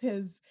to fix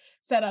his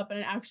setup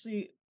and it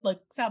actually like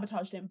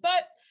sabotaged him.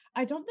 But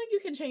I don't think you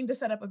can change the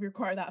setup of your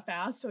car that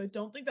fast, so I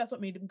don't think that's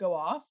what made him go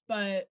off,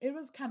 but it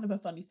was kind of a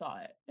funny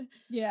thought.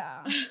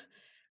 Yeah.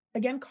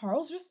 Again,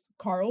 Carl's.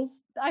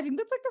 I think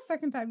that's like the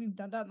second time you've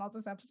done that, not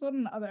this episode,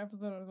 and the other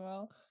episode as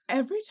well.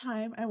 Every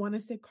time I want to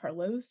say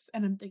Carlos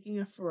and I'm thinking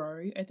of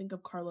Ferrari, I think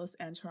of Carlos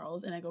and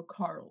Charles and I go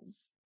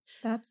Carls.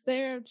 That's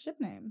their ship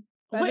name.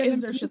 What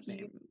is their ship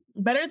name?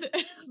 Better than...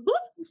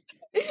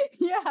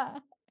 Yeah.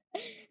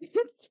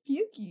 It's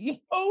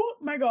Pukey. Oh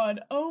my god.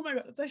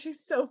 It's actually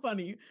so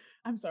funny.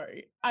 I'm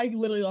sorry. I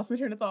literally lost my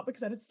train of thought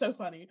because that is so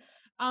funny.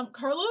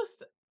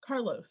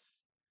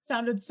 Carlos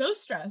sounded so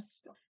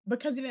stressed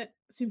because he didn't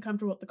seem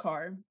comfortable with the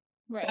car.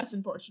 Right. That's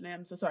unfortunate.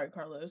 I'm so sorry,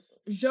 Carlos.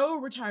 Joe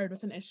retired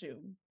with an issue.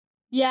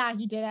 Yeah,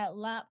 he did at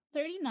lap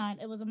 39.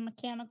 It was a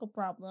mechanical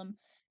problem.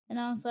 And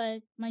I was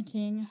like, my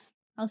king,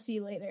 I'll see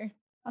you later.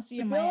 I'll see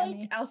you in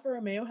Miami. Like Alfa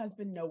Romeo has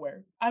been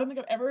nowhere. I don't think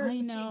I've ever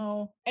seen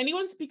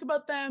anyone speak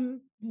about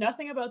them.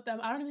 Nothing about them.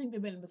 I don't even think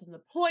they've been within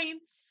the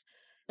points.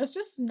 It's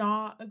just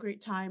not a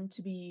great time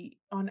to be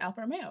on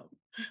Alfa Romeo.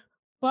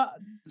 But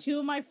two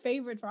of my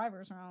favorite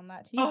drivers are on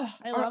that team.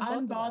 I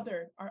love both of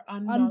them. Our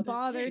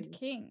Unbothered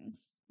kings.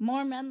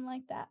 More men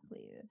like that,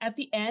 please. At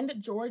the end,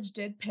 George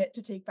did pit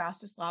to take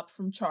fastest lap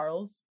from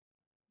Charles.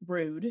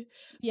 Rude.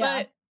 Yeah.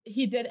 But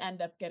he did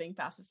end up getting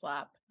fastest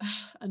lap,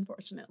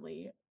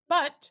 unfortunately.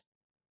 But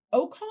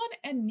Ocon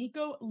and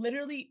Nico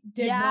literally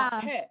did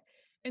not pit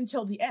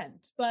until the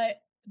end.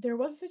 But there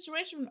was a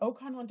situation when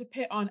Ocon went to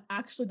pit on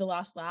actually the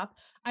last lap.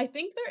 I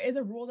think there is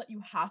a rule that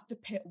you have to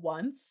pit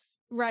once.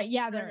 Right.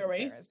 Yeah, there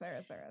is.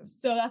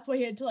 So that's why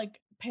he had to like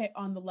pit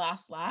on the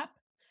last lap.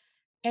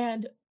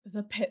 And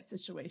the pit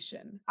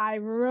situation. I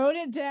wrote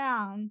it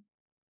down.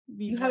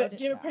 Do you have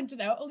it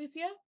printed out,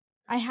 Alicia?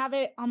 I have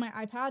it on my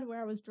iPad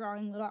where I was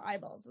drawing little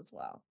eyeballs as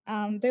well.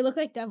 They look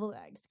like deviled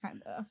eggs,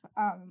 kind of.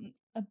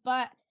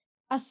 But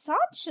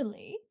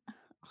essentially,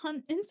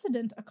 an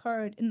incident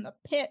occurred in the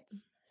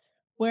pits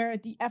where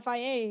the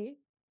FIA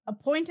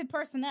appointed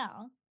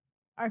personnel,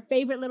 our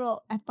favorite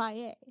little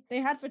FIA, they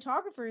had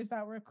photographers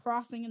that were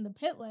crossing in the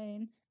pit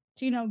lane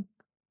to,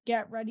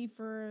 get ready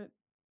for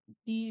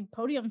the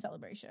podium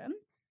celebration.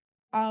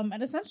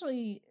 And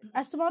essentially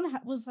Esteban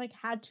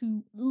had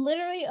to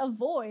literally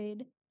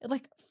avoid,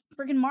 like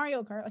friggin'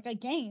 Mario Kart, like a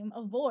game,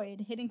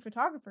 avoid hitting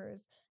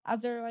photographers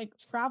as they're like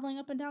traveling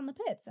up and down the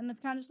pits. And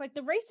it's kind of just like,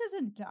 the race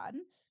isn't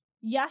done.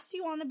 Yes,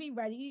 you want to be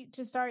ready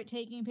to start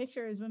taking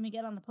pictures when we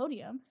get on the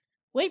podium.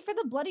 Wait for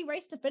the bloody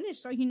race to finish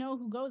so you know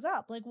who goes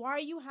up. Like, why are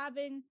you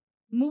having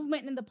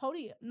movement in the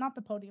podium? Not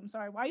the podium,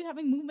 sorry. Why are you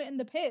having movement in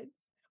the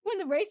pits when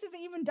the race isn't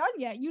even done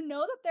yet? You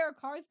know that there are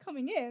cars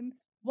coming in.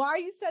 Why are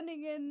you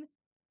sending in?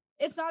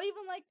 It's not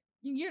even like,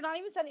 you're not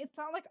even sending, it's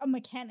not like a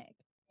mechanic.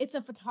 It's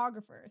a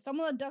photographer.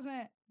 Someone that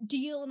doesn't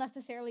deal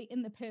necessarily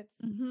in the pits.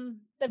 Mm-hmm.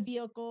 The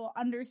vehicle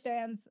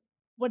understands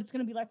what it's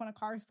going to be like when a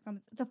car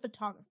comes. It's a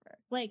photographer.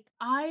 Like,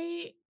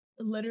 I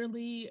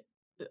literally,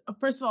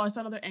 first of all, I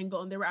saw another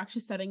angle and they were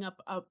actually setting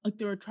up, like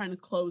they were trying to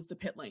close the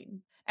pit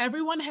lane.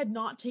 Everyone had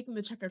not taken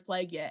the checkered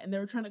flag yet, and they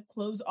were trying to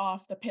close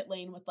off the pit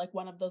lane with like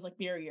one of those like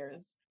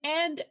barriers.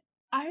 And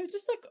I would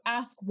just like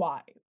ask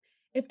why.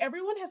 If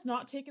everyone has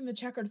not taken the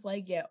checkered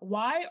flag yet,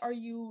 why are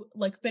you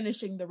like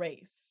finishing the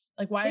race?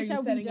 Like, why are you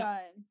setting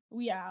up?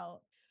 We out.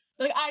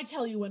 Like, I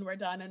tell you when we're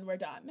done, and we're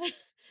done.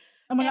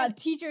 Oh my god,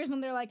 teachers when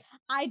they're like,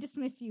 I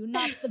dismiss you,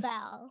 not the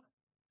bell.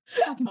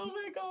 Oh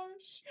my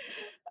gosh.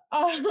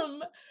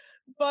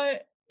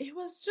 But it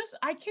was just,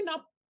 I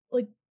cannot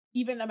like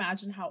even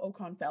imagine how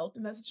Ocon felt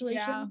in that situation.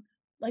 Yeah.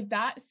 Like,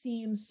 that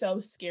seems so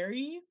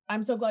scary.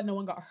 I'm so glad no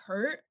one got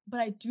hurt, but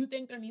I do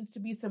think there needs to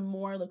be some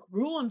more like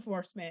rule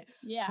enforcement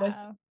with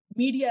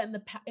media in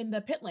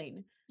the pit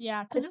lane.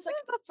 Yeah, because this is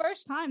the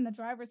first time the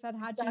drivers had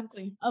to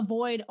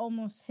avoid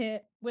almost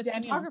hit with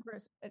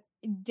photographers.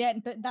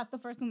 That's the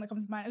first thing that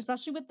comes to mind,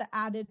 especially with the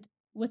added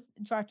with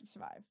Drive to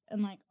Survive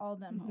and like all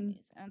them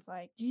homies. And it's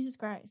like, Jesus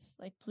Christ,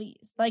 like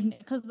please, like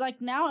because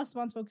like now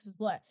Esteban's focus is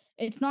what?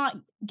 It's not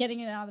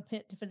getting it out of the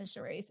pit to finish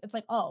the race. It's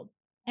like, oh,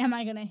 am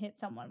I gonna hit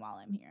someone while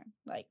I'm here?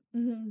 Like,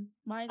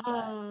 why is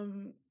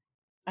that?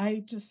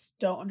 I just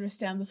don't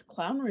understand this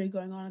clownery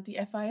going on at the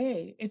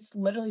FIA. It's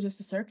literally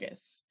just a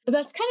circus. But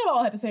that's kind of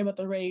all I had to say about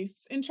the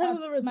race. In terms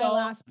of the results, my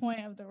last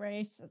point of the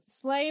race,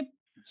 Slay,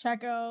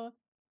 Checo,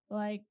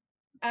 like,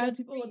 as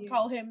people would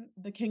call him,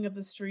 the king of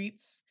the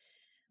streets.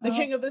 The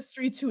king of the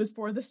streets who is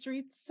for the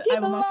streets. He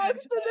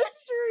belongs to the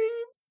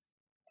streets.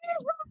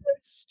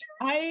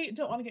 I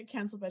don't want to get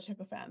canceled by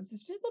Checo fans.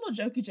 It's just a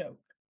little jokey joke.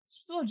 It's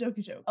just a little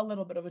jokey joke. A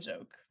little bit of a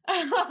joke.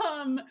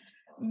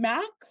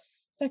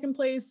 Max, second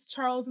place,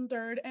 Charles in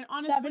third, and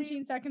honestly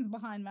 17 seconds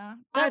behind Max.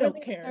 I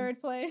don't care. Third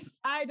place.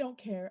 I don't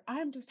care.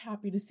 I'm just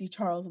happy to see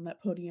Charles on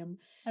that podium.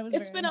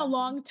 It's been a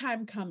long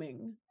time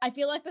coming. I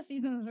feel like the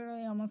season is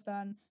really almost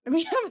done.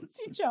 We haven't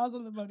seen Charles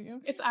on the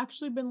podium. It's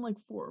actually been like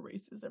 4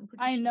 races, I'm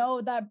pretty sure. I know,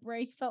 that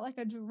break felt like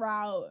a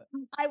drought.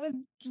 I was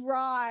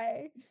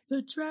dry.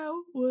 The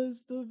drought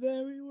was the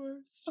very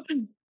worst.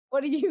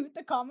 What are you,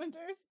 the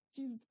commenters?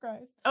 Jesus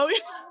Christ. Oh,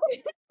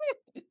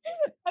 yeah.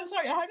 I'm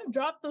sorry, I haven't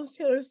dropped those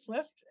Taylor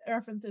Swift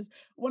references.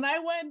 When I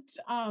went,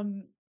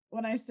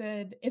 when I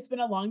said, it's been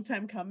a long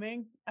time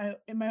coming,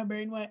 in my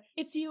brain went,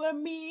 it's you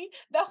and me,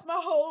 that's my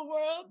whole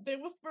world. They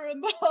whisper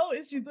in the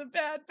hallway, she's a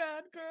bad,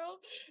 bad girl.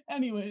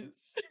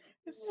 Anyways,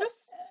 it's just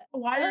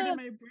wired in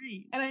my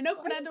brain. And I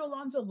know Fernando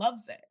Alonso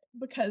loves it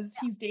because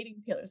he's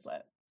dating Taylor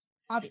Swift.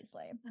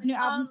 Obviously. The new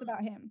album's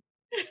about him.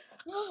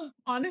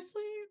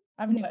 Honestly,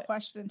 I have a new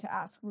question to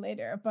ask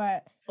later,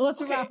 but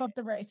let's wrap up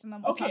the race and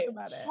then we'll talk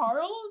about it.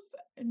 Charles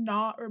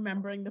not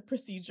remembering the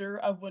procedure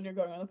of when you're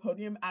going on the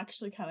podium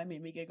actually kind of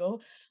made me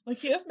giggle.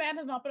 Like, this man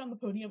has not been on the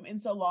podium in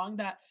so long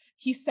that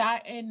he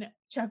sat in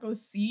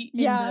Checo's seat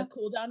in the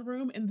cool down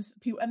room and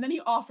then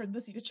he offered the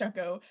seat to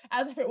Checo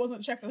as if it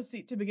wasn't Checo's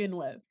seat to begin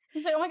with.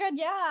 He's like, oh my god,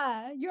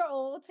 yeah, you're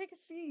old, take a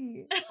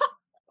seat.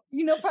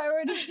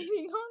 Priority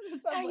seating on the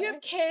subway. Yeah, you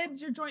have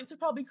kids, your joints are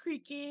probably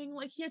creaking.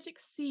 Like, here, take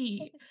a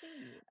seat.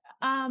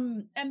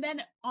 And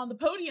then on the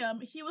podium,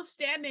 he was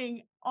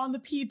standing on the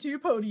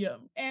P2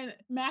 podium, and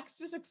Max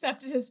just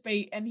accepted his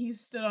fate, and he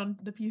stood on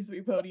the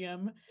P3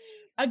 podium.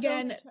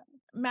 Again,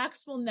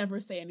 Max will never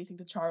say anything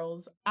to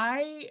Charles.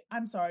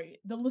 I'm sorry.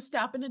 The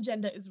Lestappen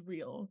agenda is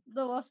real.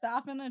 The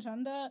Lestappen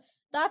agenda.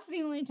 That's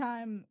the only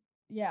time.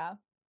 Yeah,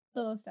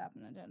 the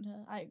Lestappen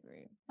agenda. I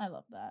agree. I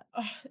love that.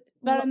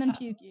 Better than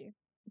Pukey.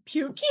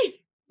 Pukey?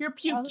 Your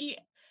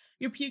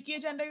Pukey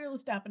agenda, your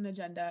Lestappen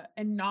agenda,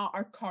 and not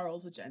our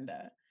Carl's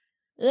agenda.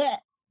 Ugh.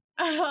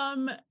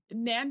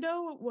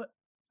 Nando, what?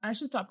 I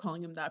should stop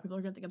calling him that. People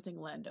are gonna think I'm saying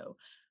Lando.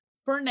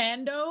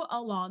 Fernando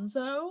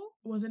Alonso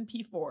was in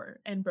P4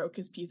 and broke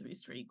his P3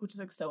 streak, which is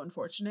like so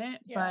unfortunate.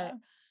 Yeah.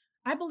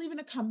 But I believe in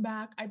a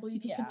comeback. I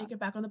believe he can make it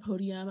back on the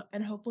podium,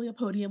 and hopefully a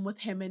podium with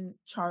him and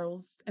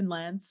Charles and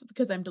Lance,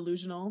 because I'm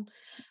delusional.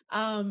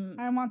 I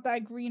want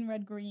that green,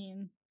 red,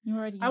 green. You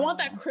already know. I want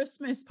that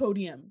Christmas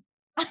podium.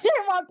 I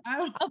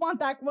want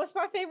that. What's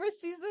my favorite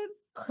season?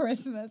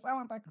 Christmas. I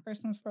want that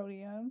Christmas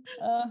podium.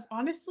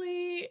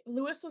 Honestly,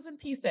 Lewis was in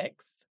P6.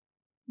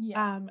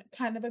 Yeah.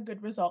 Kind of a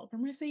good result for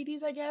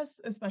Mercedes, I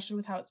guess, especially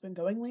with how it's been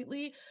going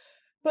lately.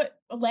 But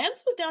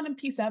Lance was down in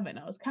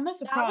P7. I was kind of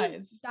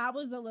surprised. That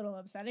was a little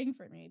upsetting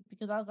for me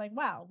because I was like,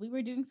 wow, we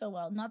were doing so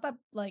well. Not that,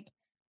 like,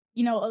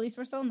 you know, at least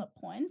we're still in the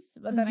points.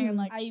 But then again,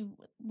 like, I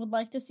would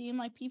like to see him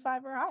like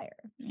P5 or higher,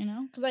 you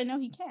know, because I know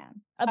he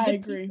can. I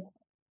agree.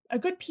 A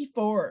good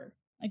P4.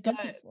 A good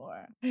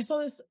P4. I saw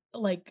this,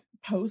 like,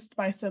 post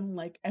by some,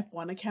 like,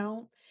 F1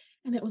 account,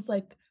 and it was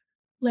like,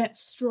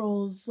 Lance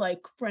Stroll's,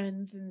 like,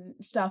 friends and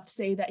stuff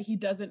say that he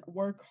doesn't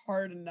work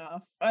hard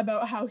enough,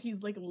 about how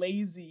he's, like,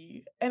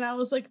 lazy. And I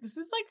was like, this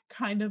is, like,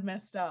 kind of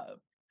messed up.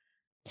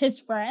 His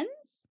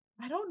friends?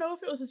 I don't know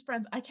if it was his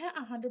friends. I can't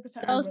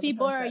 100% Those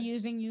people are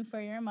using you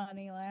for your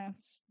money,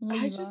 Lance.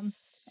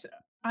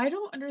 I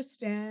don't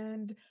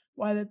understand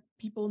why the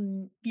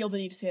people feel the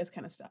need to say this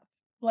kind of stuff.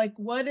 Like,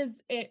 what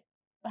is it?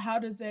 How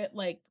does it,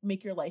 like,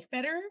 make your life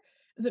better?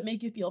 Does it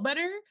make you feel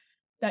better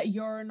that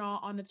you're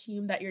not on a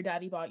team that your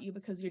daddy bought you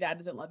because your dad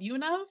doesn't love you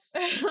enough?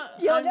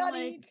 Your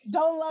daddy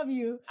don't love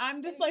you.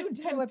 I'm just, like,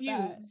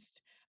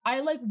 confused.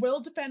 I, like, will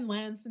defend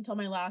Lance until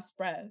my last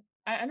breath.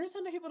 I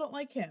understand that people don't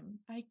like him.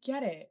 I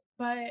get it.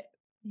 But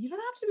you don't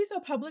have to be so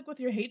public with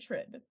your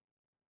hatred.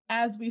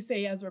 As we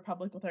say, as we're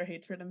public with our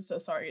hatred. I'm so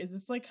sorry. Is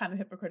this, like, kind of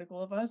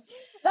hypocritical of us?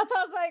 That's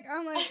what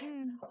I'm like,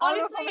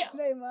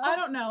 honestly, I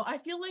don't know. I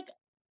feel like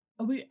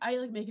I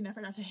like make an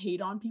effort not to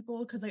hate on people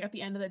because, like, at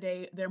the end of the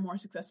day, they're more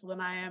successul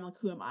than I am. Like,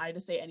 who am I to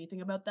say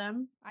anything about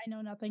them? I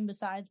know nothing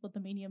besides what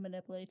the media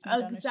manipulates me to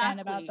understand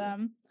about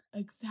them.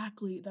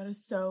 Exactly. That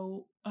is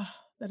so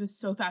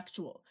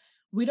factual.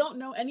 We don't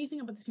know anything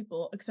about these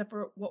people except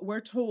for what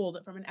we're told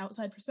from an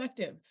outside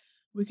perspective.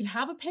 We can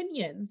have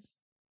opinions,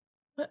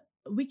 but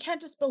we can't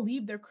just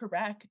believe they're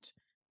correct.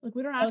 Like,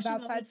 we don't actually.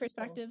 Those outside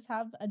perspectives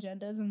have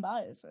agendas and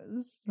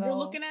biases. So. You're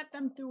looking at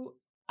them through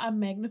a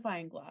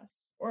magnifying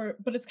glass,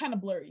 but it's kind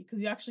of blurry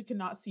because you actually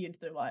cannot see into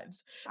their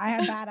lives. I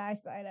have bad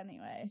eyesight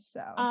anyway,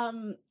 so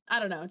I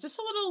don't know, just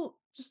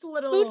a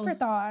little food for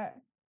thought.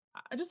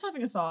 Just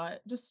having a thought.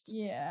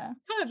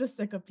 Kind of just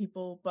sick of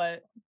people,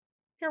 but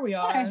here we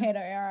are. I hate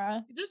our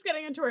era. Just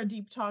getting into our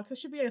deep talk. This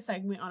should be a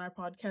segment on our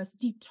podcast,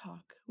 Deep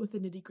Talk with the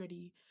Nitty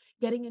Gritty.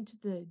 Getting into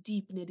the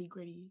deep nitty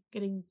gritty.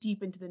 Getting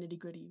deep into the nitty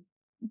gritty.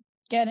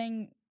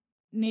 Getting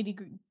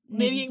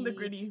nittying the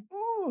gritty.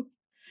 Ooh.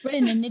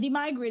 Ready to nitty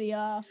my gritty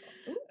off.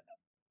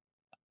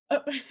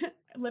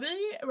 Literally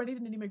ready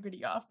to nitty my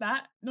gritty off.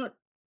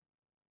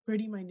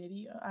 Gritty my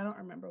nitty. I don't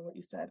remember what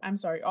you said. I'm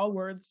sorry. All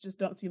words just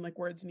don't seem like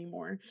words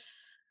anymore.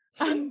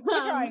 We're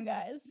trying,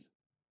 guys.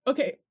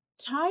 Okay.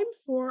 Time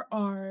for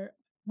our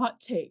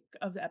hot take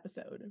of the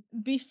episode.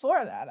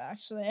 Before that,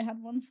 actually, I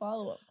had one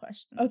follow-up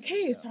question.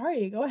 Okay,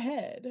 sorry. Go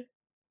ahead.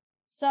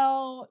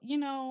 So, you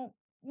know,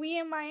 we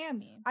in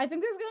Miami. I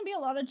think there's going to be a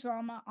lot of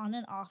drama on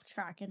and off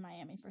track in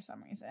Miami for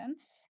some reason.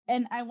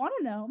 And I want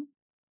to know,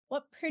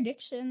 what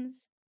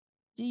predictions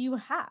do you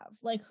have?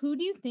 Like, who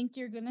do you think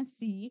you're going to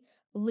see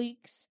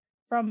leaks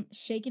from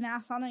shaking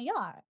ass on a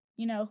yacht?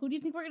 You know, who do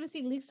you think we're going to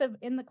see leaks of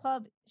in the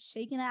club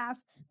shaking ass,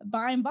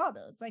 buying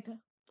bottles? Like,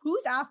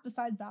 whose ass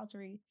besides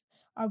Valtteri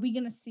are we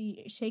going to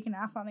see shaking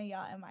ass on a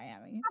yacht in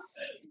Miami?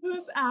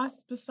 Whose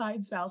ass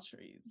besides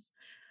Valtteri's?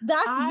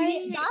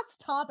 That's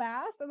top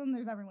ass, and then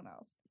there's everyone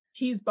else.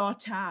 He's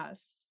Bottas.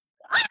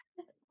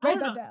 Write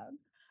that down.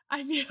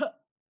 I feel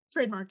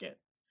trademark it.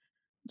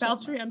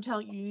 Valtteri, I'm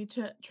telling you, you need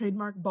to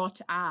trademark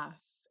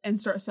Bottas and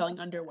start selling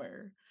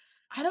underwear.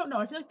 I don't know.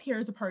 I feel like Pierre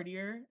is a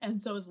partier,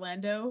 and so is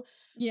Lando.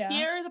 Yeah.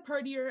 Pierre is a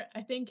partier.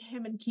 I think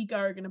him and Kika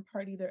are going to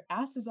party their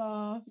asses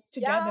off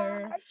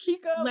together. Yeah,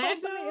 Kika,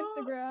 Lando,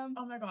 on Instagram.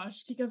 Oh my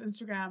gosh, Kika's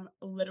Instagram,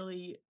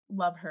 literally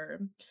love her.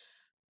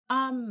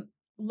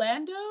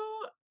 Lando,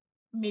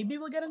 maybe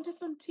we'll get into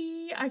some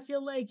tea. I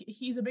feel like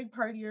he's a big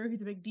partier.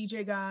 He's a big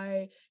DJ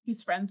guy.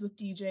 He's friends with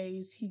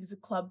DJs. He's a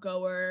club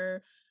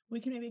goer. We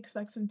can maybe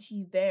expect some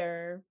tea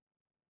there.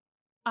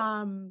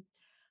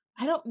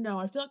 I don't know.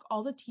 I feel like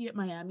all the tea at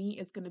Miami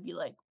is going to be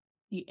like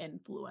the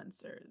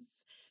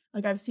influencers.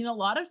 Like, I've seen a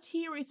lot of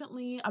tea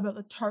recently about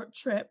the Tarte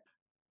trip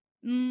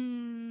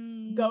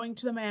going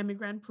to the Miami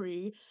Grand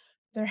Prix.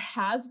 There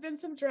has been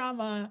some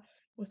drama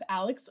with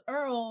Alex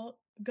Earl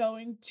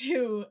going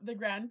to the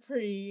Grand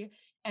Prix,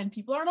 and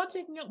people are not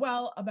taking it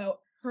well about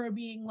her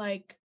being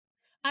like,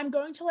 I'm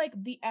going to like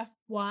the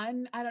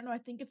F1. I don't know. I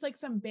think it's like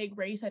some big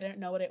race. I didn't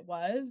know what it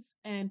was.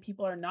 And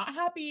people are not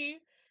happy.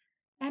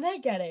 And I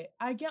get it.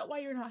 I get why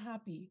you're not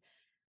happy.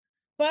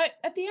 But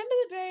at the end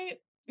of the day,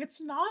 it's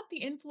not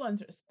the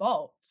influencer's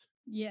fault.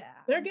 Yeah.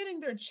 They're getting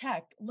their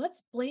check.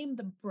 Let's blame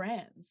the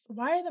brands.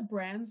 Why are the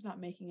brands not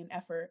making an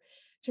effort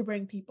to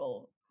bring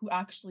people who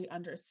actually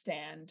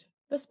understand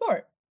the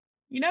sport?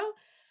 You know?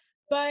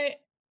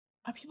 But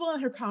people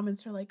in her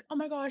comments are like, "Oh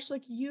my gosh,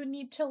 like you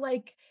need to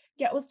like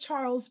get with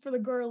Charles for the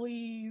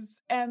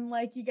girlies and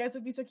like you guys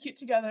would be so cute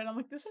together." And I'm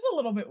like, this is a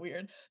little bit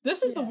weird.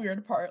 This is the Yeah.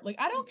 weird part. Like,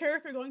 I don't care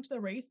if you're going to the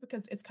race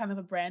because it's kind of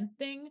a brand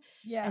thing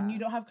and you Yeah.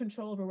 don't have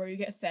control over where you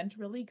get sent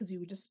really because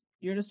you're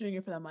just doing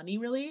it for the money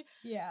really.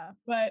 Yeah.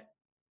 But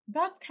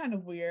that's kind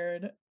of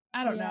weird.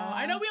 I don't know.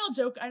 I Yeah. know we all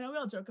joke. I know we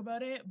all joke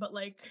about it, but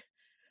like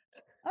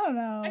I don't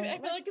know. I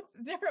feel like it's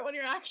different when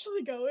you're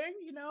actually going,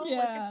 you know? Like,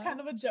 it's Yeah. kind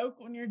of a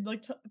joke when you're,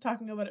 like,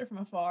 talking about it from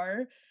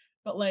afar,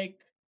 but, like,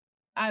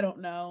 I don't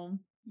know.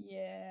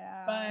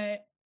 Yeah.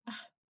 But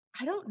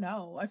I don't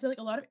know. I feel like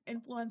a lot of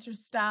influencer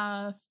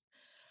stuff,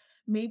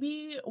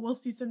 maybe we'll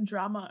see some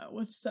drama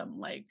with some,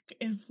 like,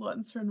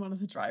 influencer and one of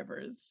the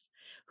drivers.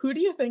 Who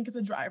do you think is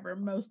a driver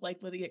most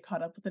likely to get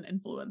caught up with an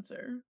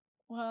influencer?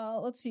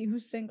 Well, let's see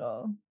who's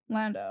single.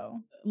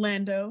 Lando.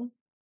 Lando?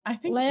 I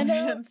think Lando.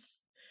 Lance.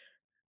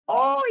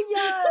 Oh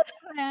yeah,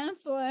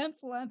 Lance. Sorry,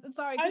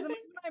 I because I'm think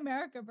in my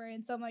America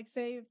brain, so I'm like,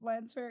 save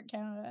Lance for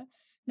Canada.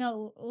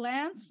 No,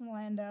 Lance from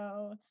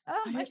Lando. I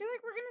feel I like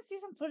we're gonna see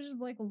some footage of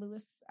like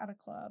Lewis at a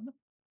club.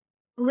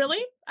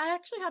 really? I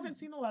actually haven't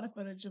seen a lot of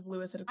footage of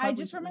Lewis at a I club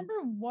just recently.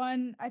 remember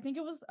one. I think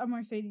it was a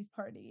Mercedes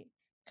party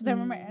because I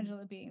remember Mm.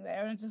 Angela being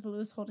there, and it's just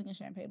Lewis holding a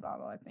champagne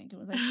bottle. I think it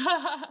was like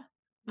I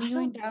we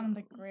going don't down the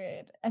know.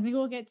 grid. I think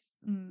we'll get.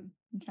 I'm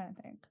trying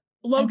to think. I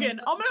think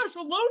Logan. Oh my gosh,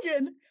 well,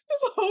 Logan. This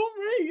is a home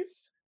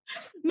race.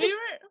 Miss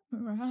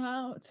Favorite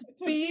proud to to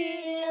be be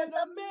an an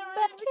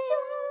American.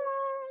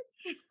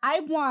 I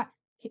want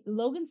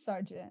Logan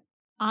Sargent.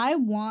 I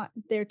want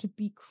there to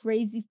be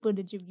crazy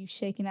footage of you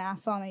shaking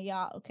ass on a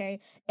yacht, okay?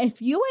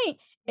 If you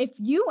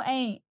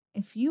ain't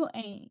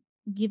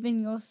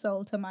giving your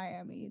soul to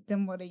Miami,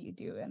 then what are you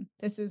doing?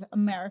 This is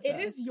America.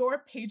 It is your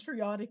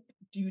patriotic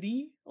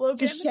duty, To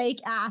Logan, shake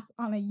ass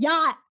on a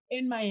yacht.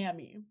 in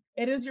Miami.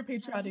 It is your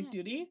patriotic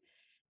duty.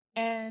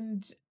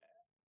 And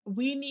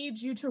we need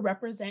you to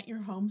represent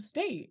your home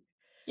state.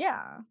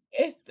 Yeah.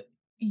 If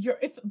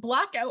it's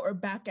blackout or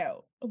back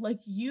out.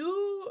 Like,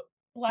 you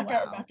black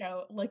out or Wow. back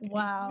out. Like,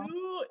 Wow.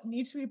 you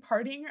need to be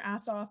partying your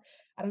ass off.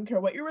 I don't care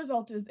what your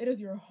result is. It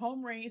is your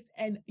home race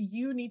and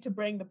you need to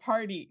bring the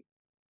party.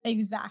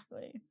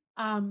 Exactly.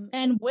 Um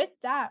And with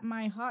that,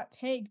 my hot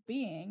take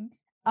being,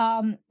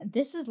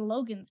 this is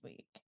Logan's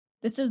week.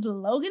 This is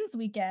Logan's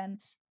weekend.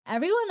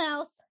 Everyone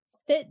else,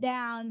 sit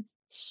down,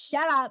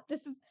 shut up.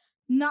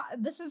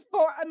 This is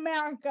for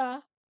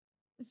America.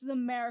 This is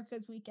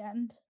America's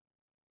weekend.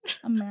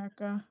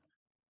 America.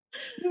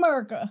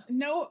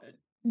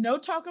 no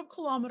talk of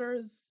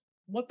kilometers.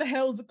 What the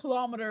hell is a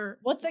kilometer?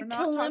 What's a We're not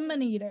talking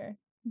kilometer?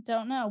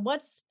 Don't know.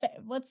 What's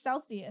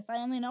Celsius? I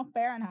only know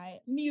Fahrenheit.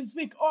 knees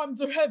weak,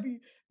 arms are heavy.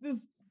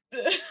 This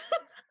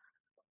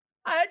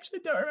I actually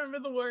don't remember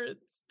the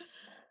words.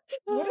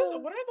 What are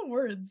the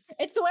words?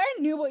 I swear I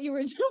knew what you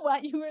were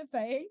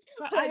saying,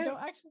 But but I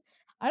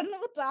don't know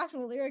what the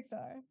actual lyrics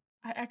are.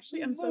 I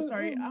actually am so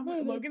sorry.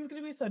 Logan's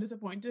gonna be so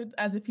disappointed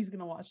as if he's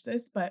gonna watch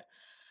this, but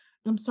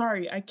I'm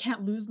sorry. I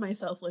can't lose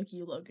myself like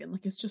you, Logan.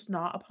 Like, it's just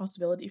not a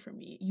possibility for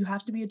me. You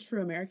have to be a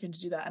true American to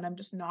do that, and I'm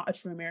just not a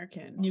true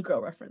American. New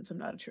girl reference. I'm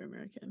not a true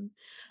American.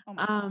 Oh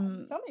my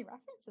god, so many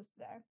references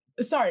there.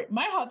 Sorry.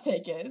 My hot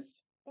take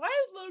is, why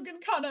is Logan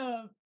kind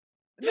of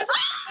this?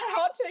 My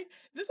hot take.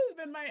 This has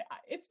been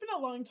it's been a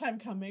long time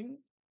coming.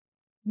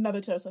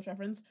 Another Taylor Swift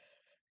reference.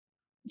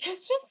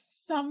 There's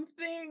just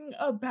something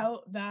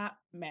about that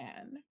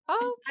man.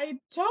 Oh, I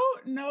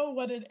don't know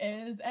what it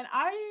is, and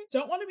I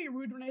don't want to be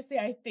rude when I say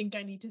I think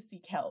I need to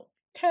seek help,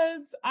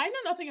 because I know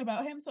nothing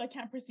about him, so I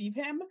can't perceive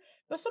him.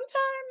 But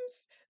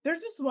sometimes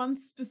there's this one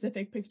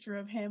specific picture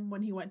of him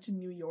when he went to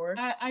New York.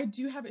 I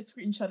do have it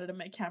screenshotted in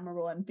my camera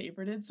roll and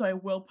favorited, so I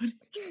will put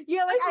it.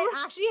 yeah, like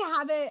I actually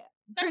have it.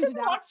 There's a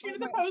lock screen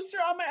as a poster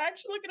on my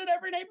actually looking at it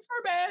every night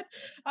before bed.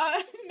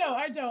 No,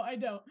 I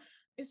don't.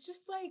 It's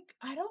just like,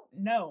 I don't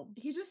know.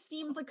 He just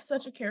seems like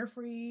such a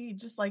carefree,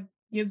 just like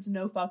gives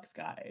no fucks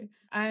guy.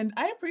 And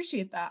I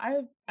appreciate that.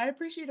 I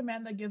appreciate a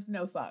man that gives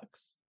no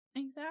fucks.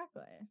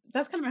 Exactly.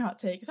 That's kind of my hot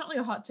take. It's not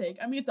really a hot take.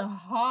 I mean, it's a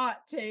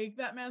hot take.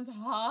 That man's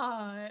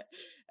hot.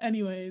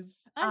 Anyways,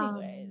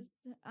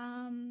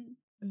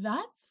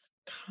 that's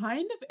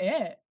kind of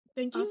it.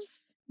 Thank you.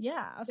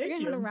 I was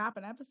figuring how to wrap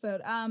an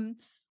episode.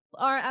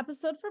 Our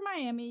episode for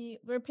Miami,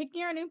 we're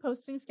picking our new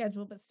posting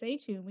schedule, but stay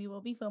tuned. We will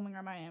be filming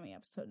our Miami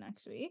episode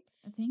next week.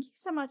 Thank you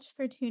so much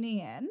for tuning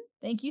in.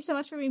 Thank you so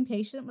much for being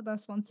patient with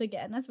us once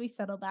again as we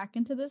settle back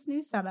into this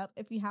new setup.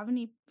 If you have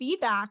any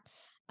feedback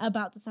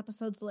about this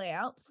episode's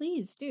layout,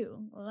 please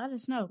do let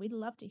us know. We'd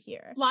love to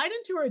hear. Slide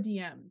into our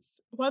DMs.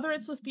 Whether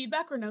it's with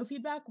feedback or no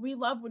feedback, we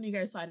love when you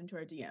guys slide into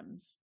our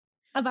DMs.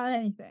 About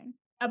anything.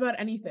 About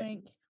anything.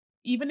 Wink.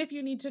 Even if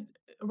you need to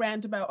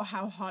rant about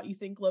how hot you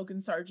think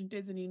Logan Sargent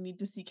is and you need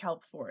to seek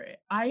help for it,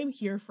 I am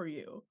here for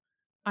you.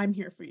 I'm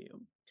here for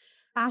you.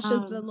 Ash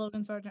is the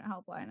Logan Sargent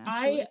helpline,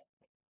 actually. I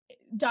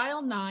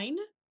dial 9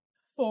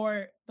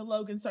 for the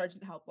Logan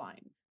Sargent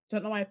helpline.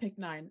 Don't know why I picked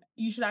 9.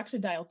 You should actually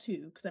dial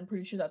 2 because I'm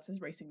pretty sure that's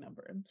his racing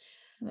number.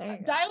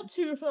 Dial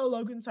 2 for the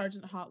Logan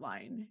Sargent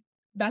hotline.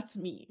 That's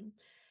me.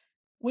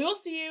 We will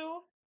see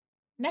you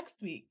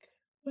next week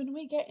when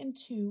we get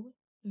into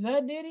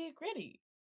the nitty-gritty.